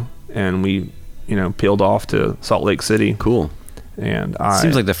Tacoma, and we, peeled off to Salt Lake City. Cool. And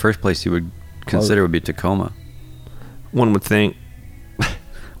Seems like the first place you would consider would be Tacoma. one would think.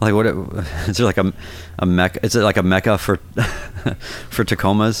 Like is there like a mecca? Is it like a mecca for for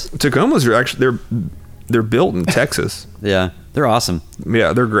Tacomas? Tacomas are actually they're built in Texas. Yeah, they're awesome.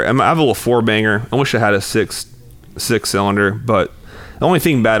 Yeah, they're great. I have a little 4-banger. I wish I had a six cylinder, but the only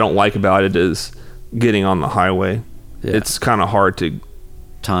thing bad I don't like about it is getting on the highway. Yeah. It's kind of hard to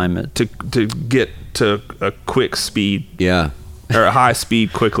Time it. to get to a quick speed Yeah. or a high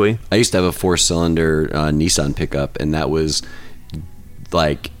speed quickly. I used to have a 4-cylinder Nissan pickup, and that was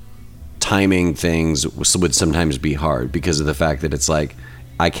like timing things would sometimes be hard because of the fact that it's like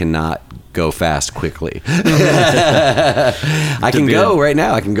I cannot go fast quickly. I can go right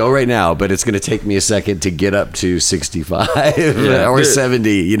now. I can go right now, but it's going to take me a second to get up to 65 or 70.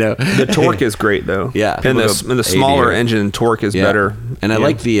 You know, the torque is great though. Yeah, and the smaller engine torque is better. And I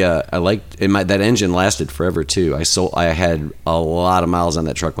like that engine lasted forever too. I had a lot of miles on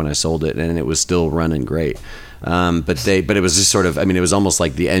that truck when I sold it, and it was still running great. But it was just sort of, I mean, it was almost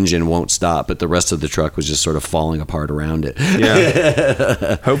like the engine won't stop, but the rest of the truck was just sort of falling apart around it.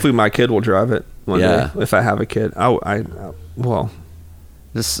 Yeah. Hopefully my kid will drive it one day if I have a kid. I'll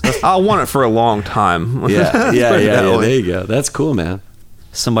want it for a long time. Yeah. There you go. That's cool, man.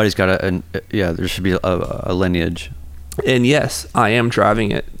 Somebody's got there should be a lineage. And yes, I am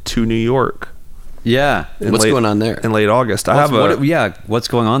driving it to New York. Yeah. What's going on there? In late August. What's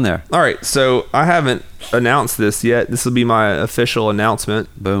going on there? All right, so I haven't announced this yet. This will be my official announcement.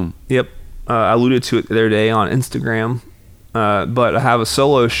 Boom. Yep. I alluded to it the other day on Instagram. But I have a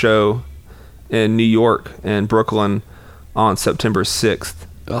solo show in New York and Brooklyn on September 6th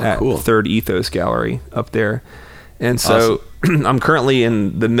at cool. Third Ethos Gallery up there. And so I'm currently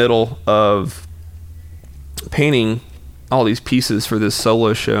in the middle of painting all these pieces for this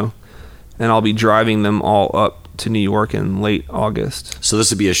solo show. And I'll be driving them all up to New York in late August. So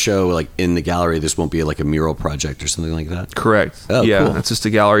this would be a show like in the gallery. This won't be like a mural project or something like that? Correct. Oh, yeah, cool. It's just a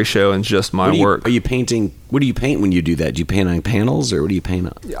gallery show and just my work. Are you painting? What do you paint when you do that? Do you paint on panels or what do you paint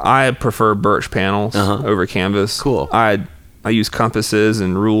on? I prefer birch panels over canvas. Cool. I use compasses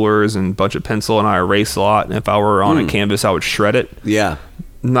and rulers and a bunch of pencil, and I erase a lot. And if I were on a canvas, I would shred it. Yeah.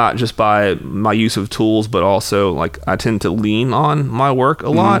 Not just by my use of tools, but also like I tend to lean on my work a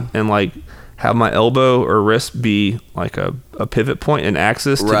lot and like have my elbow or wrist be like a pivot point and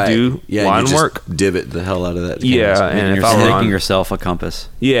axis to do line work. Divot the hell out of that. Yeah, canvas. and if I were making yourself a compass.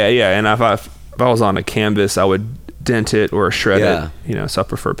 Yeah, and if I was on a canvas, I would dent it or shred it. You know, so I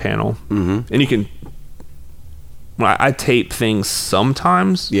prefer panel. And you can. When I tape things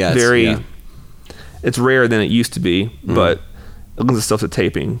sometimes. It's rarer than it used to be, but it lends itself to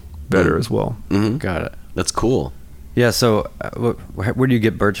taping better as well. Got it. That's cool. Yeah. So, where do you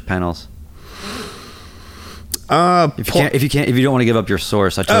get birch panels? If you don't want to give up your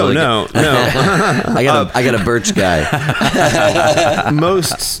source, I totally no. I got a birch guy.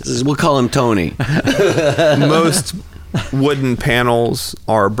 We'll call him Tony. Most wooden panels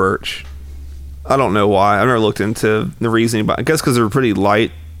are birch. I don't know why. I've never looked into the reasoning, but I guess because they're pretty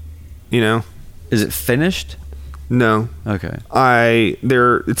light. You know. Is it finished? No. Okay.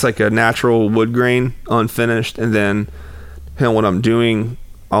 It's like a natural wood grain, unfinished, and then depending on what I'm doing,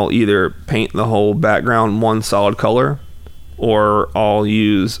 I'll either paint the whole background one solid color, or I'll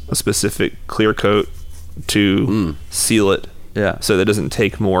use a specific clear coat to seal it. Yeah. So that it doesn't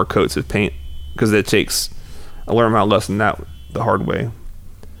take more coats of paint, because I learned my lesson that the hard way.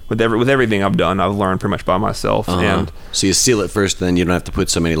 With everything I've done, I've learned pretty much by myself. And so you seal it first, then you don't have to put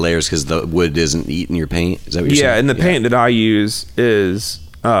so many layers because the wood isn't eating your paint. Is that what you're saying? Yeah, and the paint that I use is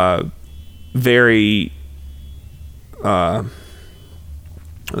very the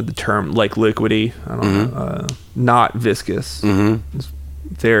term like liquidy. I don't know, not viscous. It's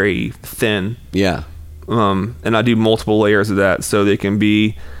very thin. Yeah. And I do multiple layers of that so they can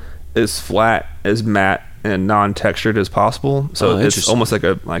be as flat, as matte, and non-textured as possible. So it's almost like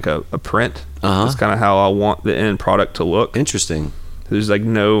a print. That's kind of how I want the end product to look. Interesting. There's like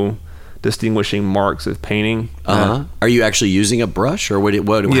no distinguishing marks of painting. Are you actually using a brush, or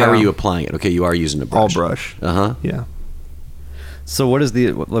how are you applying it? Okay, you are using a brush. All brush. Yeah. So what is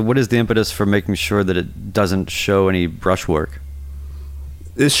the impetus for making sure that it doesn't show any brushwork?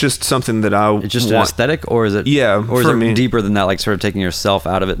 It's just something that It's just an aesthetic, or is it? Yeah. Or is it deeper than that, like sort of taking yourself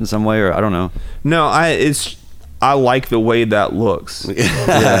out of it in some way, or I don't know. No, I like the way that looks.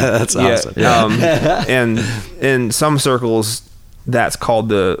 That's awesome. And in some circles, that's called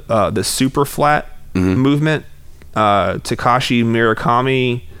the super flat movement. Takashi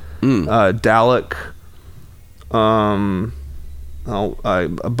Murakami, Dalek,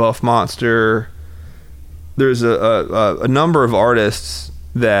 a Buff Monster. There's a number of artists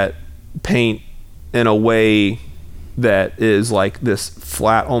that paint in a way that is like this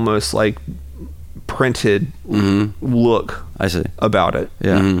flat, almost like printed look. I see. About it.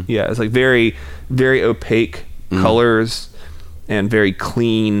 Yeah. Yeah, it's like very, very opaque colors and very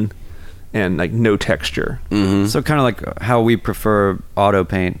clean and like no texture. So kind of like how we prefer auto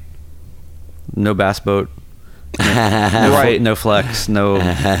paint. No bass boat. No flex. No.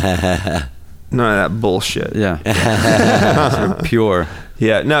 None of that bullshit. Yeah. Sort of pure.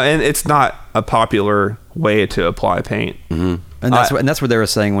 Yeah. No, and it's not a popular way to apply paint. And that's what they were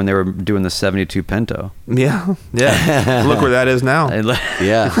saying when they were doing the 72 Pinto. Yeah. Look where that is now.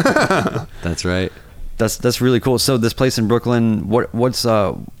 Yeah, that's right. That's really cool. So this place in Brooklyn, what's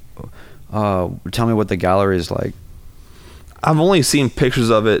tell me what the gallery is like. I've only seen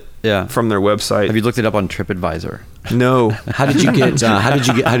pictures of it. Yeah. From their website. Have you looked it up on TripAdvisor? No. How did you get?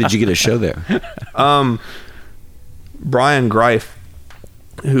 How did you get a show there? Brian Greif,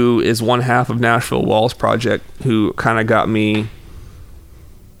 who is one half of Nashville Walls Project, who kind of got me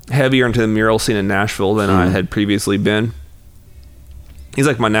heavier into the mural scene in Nashville than I had previously been. He's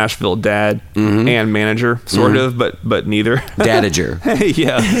like my Nashville dad and manager, sort of, but neither. Dadager.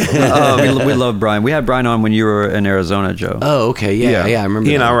 Yeah. We love Brian. We had Brian on when you were in Arizona, Joe. Oh, okay. Yeah, I remember.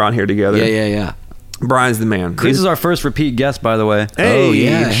 He and I were on here together. Yeah. Brian's the man. This is our first repeat guest, by the way.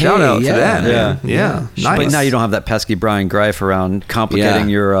 Hey, shout out to that, man. Yeah. Nice. But now you don't have that pesky Brian Greif around complicating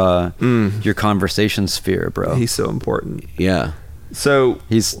your conversation sphere, bro. He's so important. Yeah. So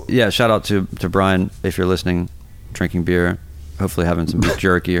shout out to Brian if you're listening, drinking beer, hopefully having some beef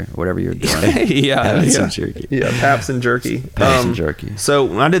jerky or whatever you're doing. Some jerky. Yeah, Paps and jerky. Jerky. So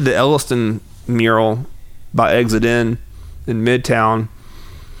when I did the Elliston mural by Exit in Midtown,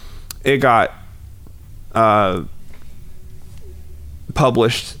 it got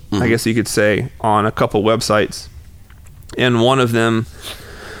published, I guess you could say, on a couple websites. And one of them,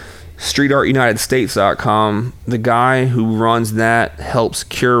 StreetArtUnitedStates.com, the guy who runs that helps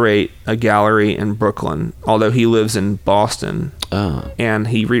curate a gallery in Brooklyn, although he lives in Boston. And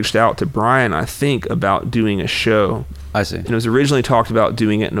he reached out to Brian, I think, about doing a show. I see. And it was originally talked about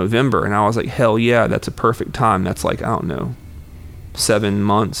doing it in November, and I was like, hell yeah, that's a perfect time. That's like, I don't know, 7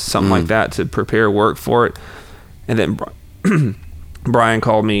 months, something like that, to prepare work for it. And then Brian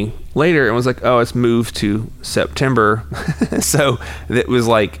called me later and was like, oh, it's moved to September. So it was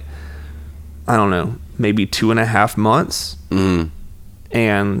like, I don't know, maybe 2.5 months.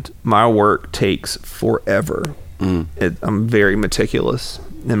 And my work takes forever. I'm very meticulous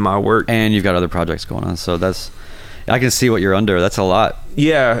in my work. And you've got other projects going on, so I can see what you're under. That's a lot.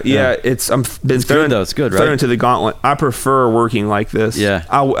 Yeah. It's good though. It's good, right? Thrown into the gauntlet. I prefer working like this. Yeah.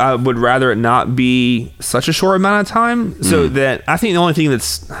 I would rather it not be such a short amount of time. So that I think the only thing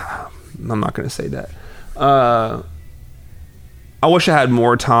that's, I'm not going to say that. I wish I had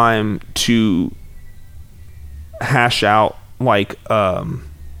more time to hash out like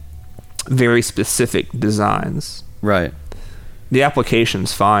very specific designs. Right. The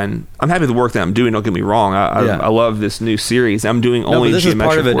application's fine. I'm happy with the work that I'm doing. Don't get me wrong. I love this new series. I'm doing only this geometric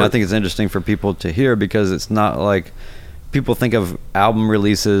is part of it. work. And I think it's interesting for people to hear because it's not like people think of album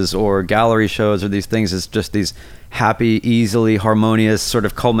releases or gallery shows or these things as just these happy, easily harmonious sort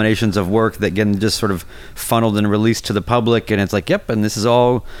of culminations of work that get just sort of funneled and released to the public. And it's like, yep, and this is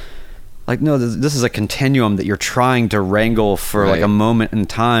all like, no, this is a continuum that you're trying to wrangle for like a moment in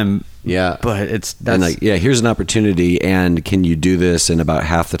time. Yeah. But that's like, here's an opportunity, and can you do this in about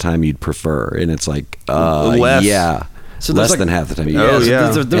half the time you'd prefer? And it's like, less. Yeah. So less like, than half the time.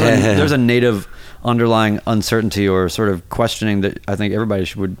 There's a native underlying uncertainty or sort of questioning that I think everybody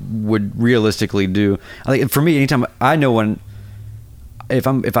would realistically do. I think for me, anytime I know when,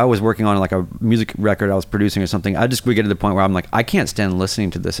 if I was working on like a music record I was producing or something, I just would get to the point where I'm like, I can't stand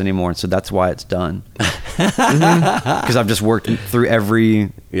listening to this anymore, and so that's why it's done. Because I've just worked through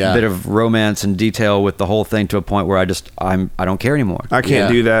every bit of romance and detail with the whole thing to a point where I don't care anymore. I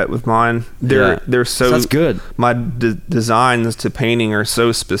can't do that with mine. They're so that's good. My designs to painting are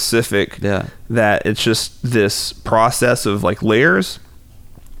so specific that it's just this process of like layers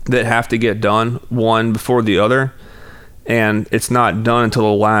that have to get done one before the other. And it's not done until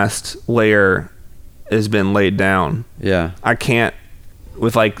the last layer has been laid down. Yeah. I can't,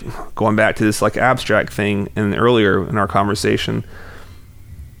 with like going back to this like abstract thing and earlier in our conversation,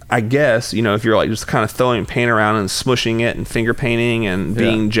 I guess, if you're like just kind of throwing paint around and smushing it and finger painting and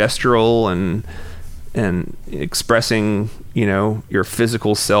being gestural and expressing, your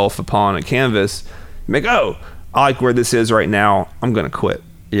physical self upon a canvas, like, oh, I like where this is right now, I'm going to quit.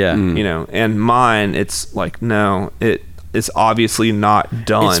 Yeah. And mine, it's like, no, it's obviously not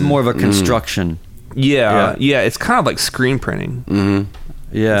done. It's more of a construction. Yeah. It's kind of like screen printing. Mm-hmm.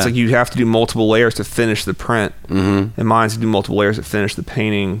 Yeah. It's like you have to do multiple layers to finish the print. Mm-hmm. And mine's to do multiple layers to finish the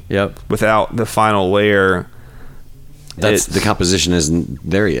painting. Yep. Without the final layer, the composition isn't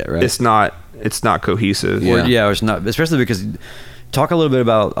there yet, right? It's not cohesive. It's not, especially because talk a little bit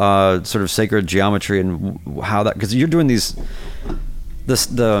about sort of sacred geometry and how that, because you're doing the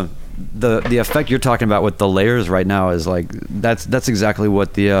effect you're talking about with the layers right now is like that's exactly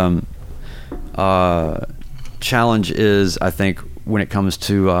what the challenge is, I think, when it comes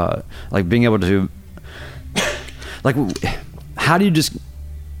to like being able to like how do you just,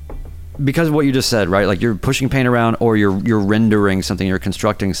 because of what you just said, right? Like you're pushing paint around, or you're rendering something, you're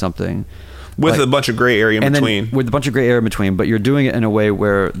constructing something with a bunch of gray area in between. With a bunch of gray area in between, but you're doing it in a way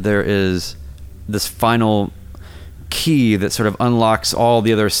where there is this final key that sort of unlocks all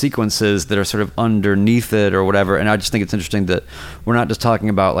the other sequences that are sort of underneath it or whatever. And I just think it's interesting that we're not just talking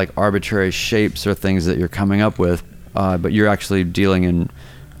about like arbitrary shapes or things that you're coming up with, but you're actually dealing in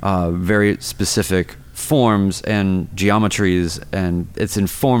very specific forms and geometries, and it's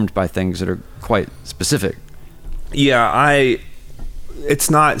informed by things that are quite specific. Yeah,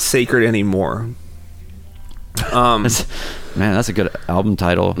 it's not sacred anymore. Man, that's a good album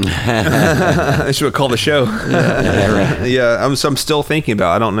title. I should call the show. Yeah, right. Yeah, I'm still thinking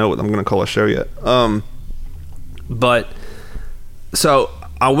about it. I don't know what I'm going to call a show yet. But so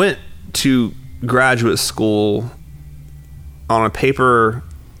I went to graduate school on a paper.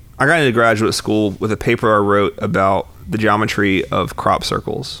 I got into graduate school with a paper I wrote about the geometry of crop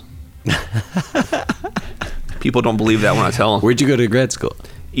circles. People don't believe that when I tell them. Where'd you go to grad school?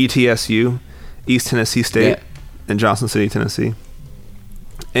 ETSU, East Tennessee State, in Johnson City, Tennessee.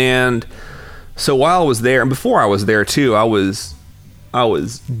 And so while I was there, and before I was there too, I was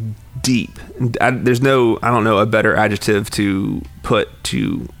deep. I don't know a better adjective to put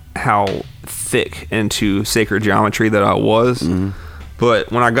to how thick into sacred geometry that I was. Mm-hmm.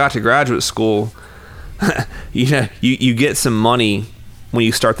 But when I got to graduate school, you get some money when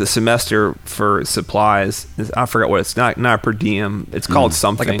you start the semester for supplies. I forgot what it's not a per diem. It's called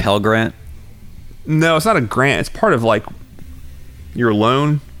something. Like a Pell Grant? No, it's not a grant. It's part of like your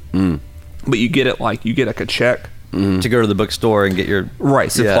loan. But you get like a check to go to the bookstore and get your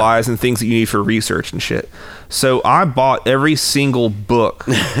supplies and things that you need for research and shit. So I bought every single book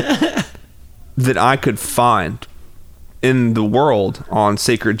that I could find in the world on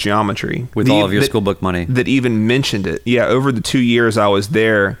sacred geometry with all of your school book money that even mentioned it. Yeah, over the 2 years I was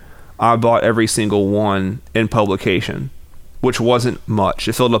there, I bought every single one in publication, which wasn't much.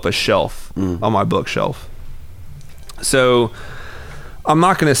 It filled up a shelf on my bookshelf. So I'm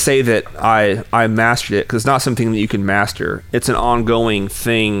not going to say that I mastered it, because it's not something that you can master. It's an ongoing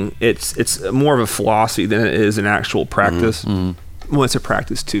thing. It's more of a philosophy than it is an actual practice. Well, it's a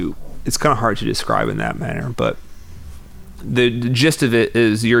practice too. It's kind of hard to describe in that manner, but the gist of it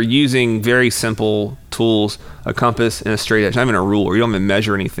is you're using very simple tools, a compass and a straight edge, not even a ruler. You don't even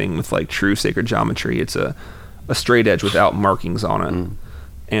measure anything with like true sacred geometry. It's a straight edge without markings on it,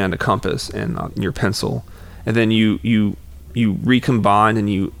 and a compass and your pencil. And then you recombine and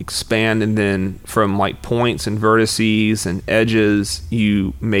you expand, and then from like points and vertices and edges,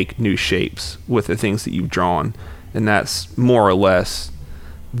 you make new shapes with the things that you've drawn. And that's more or less,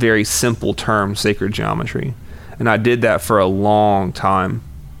 very simple term, sacred geometry. And I did that for a long time.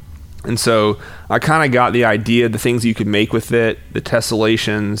 And so I kind of got the idea, the things you could make with it, the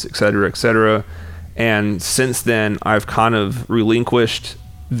tessellations, et cetera, et cetera. And since then, I've kind of relinquished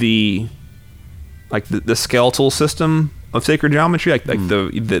the skeletal system of sacred geometry, like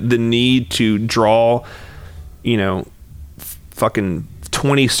the need to draw, fucking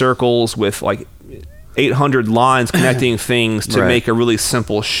 20 circles with like 800 lines connecting things to make a really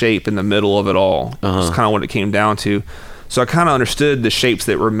simple shape in the middle of it all. That's kind of what it came down to. So I kind of understood the shapes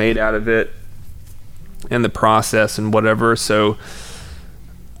that were made out of it and the process and whatever. So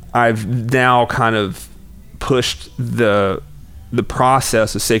I've now kind of pushed the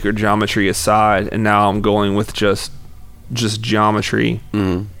process of sacred geometry aside, and now I'm going with just geometry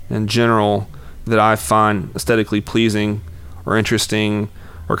in general that I find aesthetically pleasing or interesting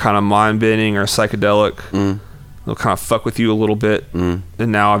or kind of mind-bending or psychedelic. It'll kind of fuck with you a little bit. And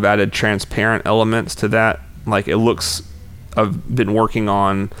now I've added transparent elements to that. Like I've been working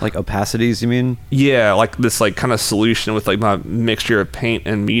on like opacities, you mean? Yeah, like this like kind of solution with like my mixture of paint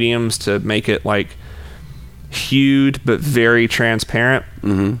and mediums to make it like hued but very transparent.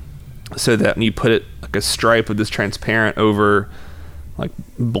 So that when you put it like a stripe of this transparent over like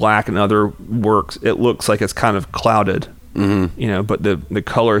black and other works, it looks like it's kind of clouded. But the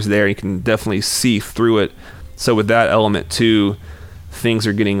color's there, you can definitely see through it. So with that element too, things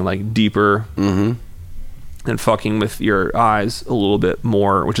are getting like deeper and fucking with your eyes a little bit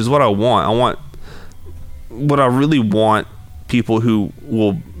more, which is what I want. What I really want people who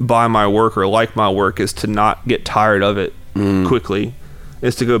will buy my work or like my work is to not get tired of it quickly,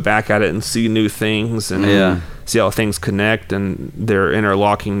 is to go back at it and see new things and see how things connect and their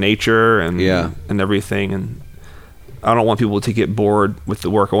interlocking nature and everything. And I don't want people to get bored with the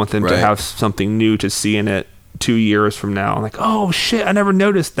work. I want them to have something new to see in it 2 years from now. I'm like, oh shit, I never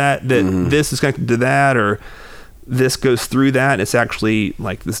noticed that this is connected to that, or this goes through that. It's actually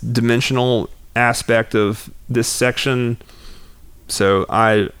like this dimensional aspect of this section So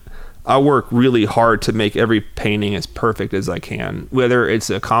I work really hard to make every painting as perfect as I can, whether it's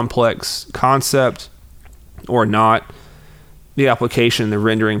a complex concept or not. The application, the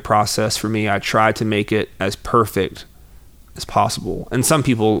rendering process for me, I try to make it as perfect as possible. And some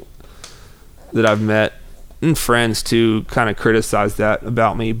people that I've met and friends too kind of criticize that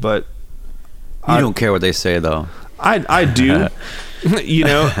about me, but you don't care what they say though. I do. You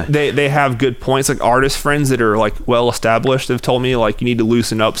know, they have good points. Like artist friends that are like well established have told me like you need to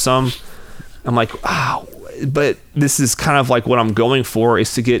loosen up some. I'm like, wow, but this is kind of like what I'm going for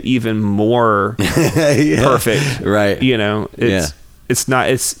is to get even more perfect. Right. You know, it's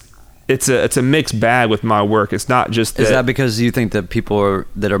a mixed bag with my work. It's not just Is that because you think that people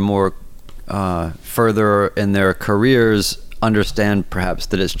that are more further in their careers understand perhaps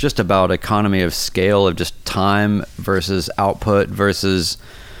that it's just about economy of scale, of just time versus output versus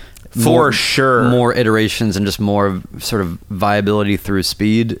more iterations and just more sort of viability through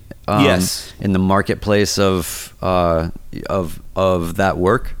speed yes, in the marketplace of that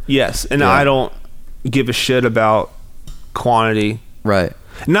work? Yes, and I don't give a shit about quantity. Right.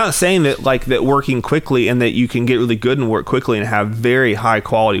 Not saying that like that working quickly and that you can get really good and work quickly and have very high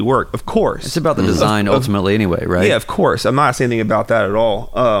quality work. Of course, it's about the design ultimately anyway, right? Yeah, of course. I'm not saying anything about that at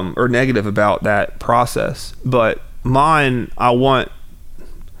all, or negative about that process. But mine, I want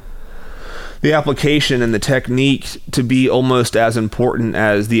the application and the technique to be almost as important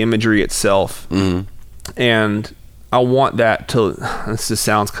as the imagery itself. Mm-hmm. And I want that to, this just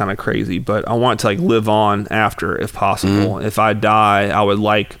sounds kind of crazy, but I want it to like live on after if possible. Mm-hmm. If I die, I would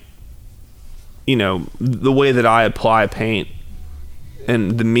like, you know, the way that I apply paint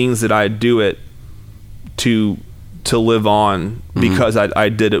and the means that I do it to live on because I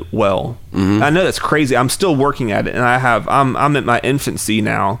did it well. Mm-hmm. I know that's crazy. I'm still working at it, and I'm at my infancy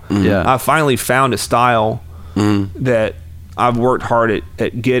now. Mm-hmm. Yeah. I finally found a style that I've worked hard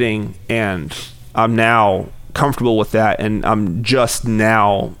at getting, and I'm now comfortable with that, and I'm just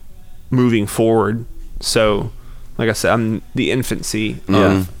now moving forward. So like I said, I'm the infancy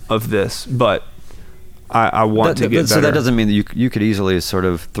of this, but I want to get better. So that doesn't mean that you could easily sort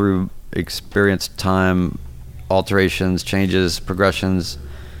of through experience, time, alterations, changes, progressions,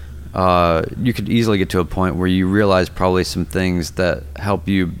 you could easily get to a point where you realize probably some things that help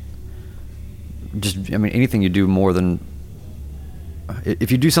you just, I mean, anything you do more than, if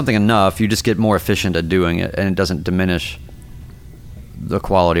you do something enough, you just get more efficient at doing it, and it doesn't diminish the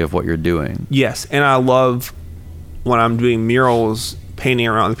quality of what you're doing. Yes, and I love when I'm doing murals, painting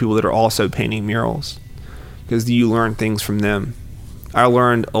around the people that are also painting murals, because you learn things from them. I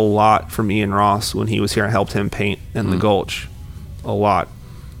learned a lot from Ian Ross when he was here. I helped him paint in the Gulch a lot.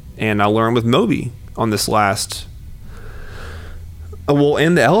 And I learned with Moby on this last...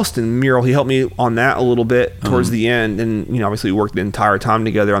 in the Elliston mural, he helped me on that a little bit towards the end. And, you know, obviously we worked the entire time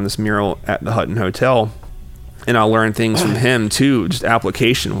together on this mural at the Hutton Hotel. And I learned things from him, too, just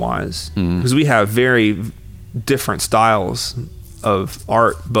application-wise. Because we have very different styles of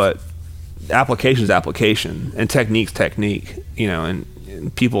art, but application is application and technique's technique, you know,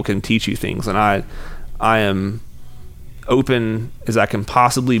 and people can teach you things, and I am open as I can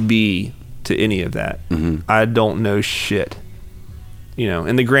possibly be to any of that. I don't know shit, you know,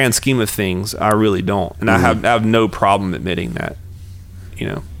 in the grand scheme of things. I really don't, and I have no problem admitting that, you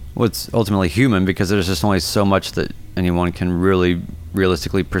know. Well, it's ultimately human, because there's just only so much that anyone can really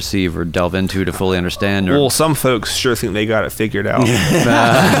realistically perceive or delve into to fully understand. Well, some folks sure think they got it figured out.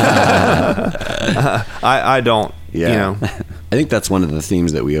 I don't. Yeah. You know? I think that's one of the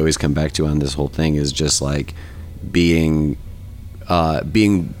themes that we always come back to on this whole thing, is just like being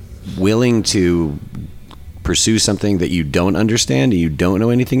willing to pursue something that you don't understand and you don't know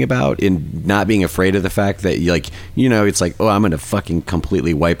anything about, and not being afraid of the fact that, like, you know, it's like, oh, I'm gonna fucking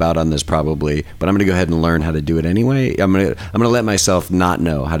completely wipe out on this probably, but I'm gonna go ahead and learn how to do it anyway. I'm gonna let myself not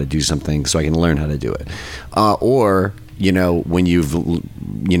know how to do something so I can learn how to do it. Or, you know, when you've,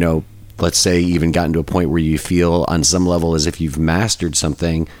 you know, let's say even gotten to a point where you feel on some level as if you've mastered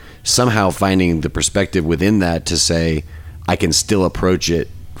something, somehow finding the perspective within that to say, I can still approach it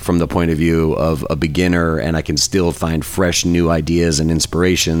from the point of view of a beginner, and I can still find fresh new ideas and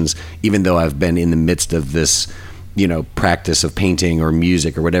inspirations, even though I've been in the midst of this, you know, practice of painting or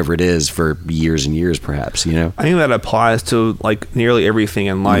music or whatever it is for years and years, perhaps, you know? I think that applies to like nearly everything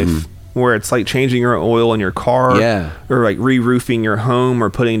in life, where it's like changing your oil in your car, or like re-roofing your home, or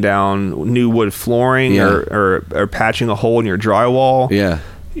putting down new wood flooring, or patching a hole in your drywall.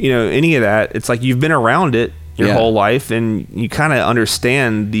 You know, any of that, it's like you've been around it your whole life, and you kind of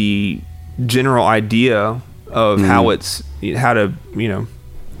understand the general idea of how to, you know,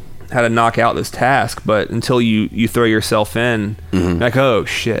 how to knock out this task, but until you throw yourself in, like, oh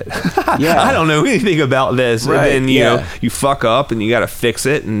shit, I don't know anything about this, right. And then you know you fuck up and you got to fix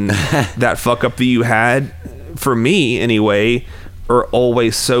it, and that fuck up that you had, for me anyway, are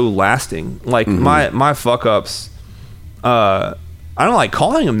always so lasting. Like my fuck ups, I don't like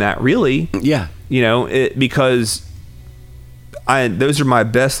calling them that, really. Yeah, you know, because those are my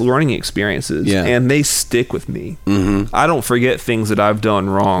best learning experiences, and they stick with me. I don't forget things that I've done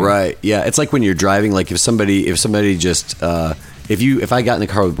wrong. Right. Yeah. It's like when you're driving. Like if somebody just if I got in the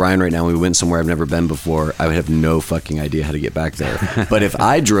car with Brian right now and we went somewhere I've never been before, I would have no fucking idea how to get back there. But if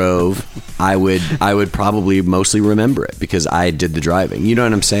I drove, I would probably mostly remember it because I did the driving. You know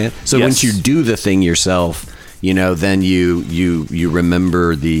what I'm saying? So once you do the thing yourself, you know, then you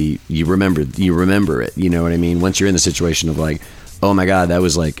remember it. You know what I mean? Once you're in the situation of like, oh my God, that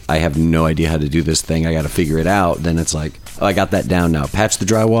was like, I have no idea how to do this thing. I got to figure it out. Then it's like, oh, I got that down now. Patch the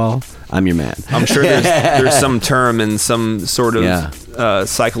drywall. I'm your man. I'm sure there's some term and some sort of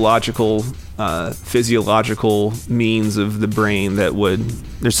psychological, physiological means of the brain that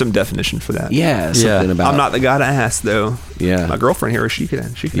there's some definition for that. Yeah. Something about. I'm not the guy to ask though. Yeah. My girlfriend here, she can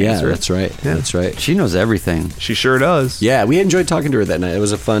answer it. That's right. Yeah. That's right. She knows everything. She sure does. Yeah. We enjoyed talking to her that night. It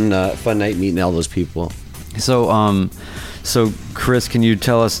was a fun night meeting all those people. So Chris, can you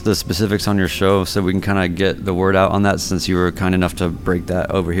tell us the specifics on your show so we can kind of get the word out on that, since you were kind enough to break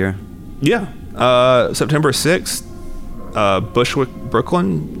that over here? Yeah. September 6th, Bushwick,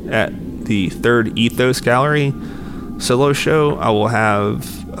 Brooklyn, at the Third Ethos Gallery solo show. I will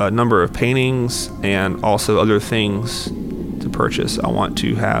have a number of paintings and also other things to purchase. I want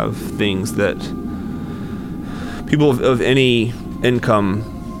to have things that people of any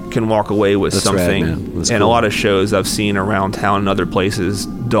income can walk away with. That's something. rad, man. That's and cool. a lot of shows I've seen around town and other places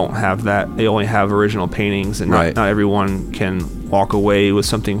don't have that. They only have original paintings, and not everyone can walk away with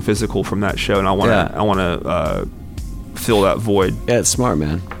something physical from that show. And I want to fill that void. Yeah, it's smart,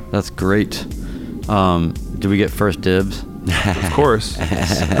 man. That's great. Do we get first dibs? Of course.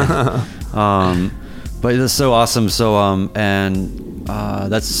 But it's so awesome. So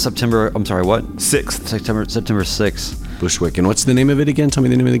that's September. I'm sorry. What? 6th. September 6th. Bushwick. And what's the name of it again? Tell me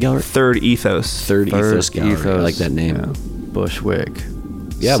the name of the gallery. Third Ethos. Third Ethos Gallery. I like that name. Yeah. Bushwick.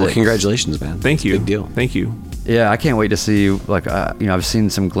 Yeah, well, congratulations, man. Thank you. Big deal. Thank you. Yeah, I can't wait to see you. Like, I've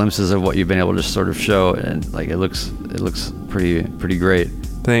seen some glimpses of what you've been able to sort of show, and like it looks pretty great.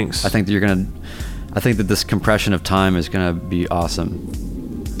 Thanks. I think that this compression of time is gonna be awesome.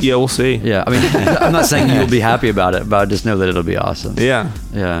 Yeah, we'll see. Yeah, I mean, I'm not saying you'll be happy about it, but I just know that it'll be awesome. Yeah.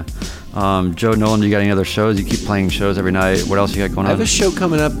 Yeah. Joe Nolan, you got any other shows? You keep playing shows every night. What else you got going on? I have a show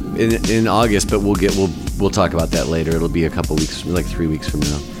coming up in August, but we'll talk about that later. It'll be a couple weeks, like 3 weeks from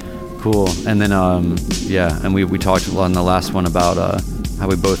now. Cool. And then and we talked on the last one about how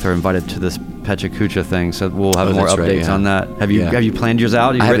we both are invited to this Pecha Kucha thing, so we'll have more updates on that. Have you planned yours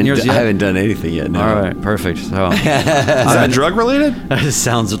out? Have you written yours yet? I haven't done anything yet. No. All right, perfect. So is that drug related? It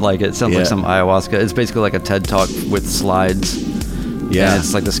sounds like it. Sounds like some ayahuasca. It's basically like a TED Talk with slides. Yeah, and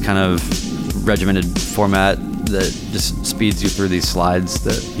it's like this kind of regimented format that just speeds you through these slides.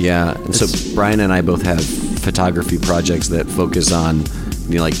 And so Brian and I both have photography projects that focus on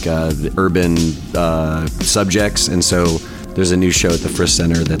the urban subjects, and so there's a new show at the Frisch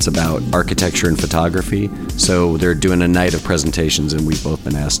Center that's about architecture and photography. So they're doing a night of presentations, and we've both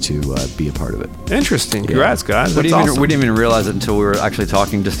been asked to be a part of it. Interesting. Congrats, guys. We That's awesome. didn't even realize it until we were actually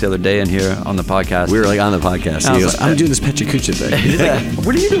talking just the other day in here on the podcast. We were like on the podcast. He goes, I'm doing this Pecha Kucha thing. He's like,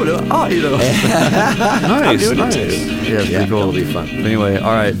 what are you doing? Oh, Nice. Yeah, it's pretty cool. It'll be fun. But anyway,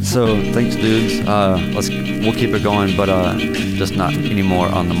 all right. So thanks, dudes. We'll keep it going, but just not anymore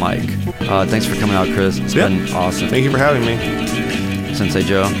on the mic. Thanks for coming out, Chris. It's been awesome. Thank you for having me. Sensei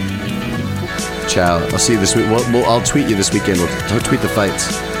Joe. Ciao. I'll see you this week. I'll tweet you this weekend. We'll tweet the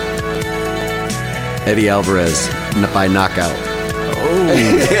fights. Eddie Alvarez by knockout.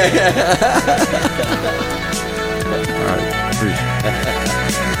 Oh.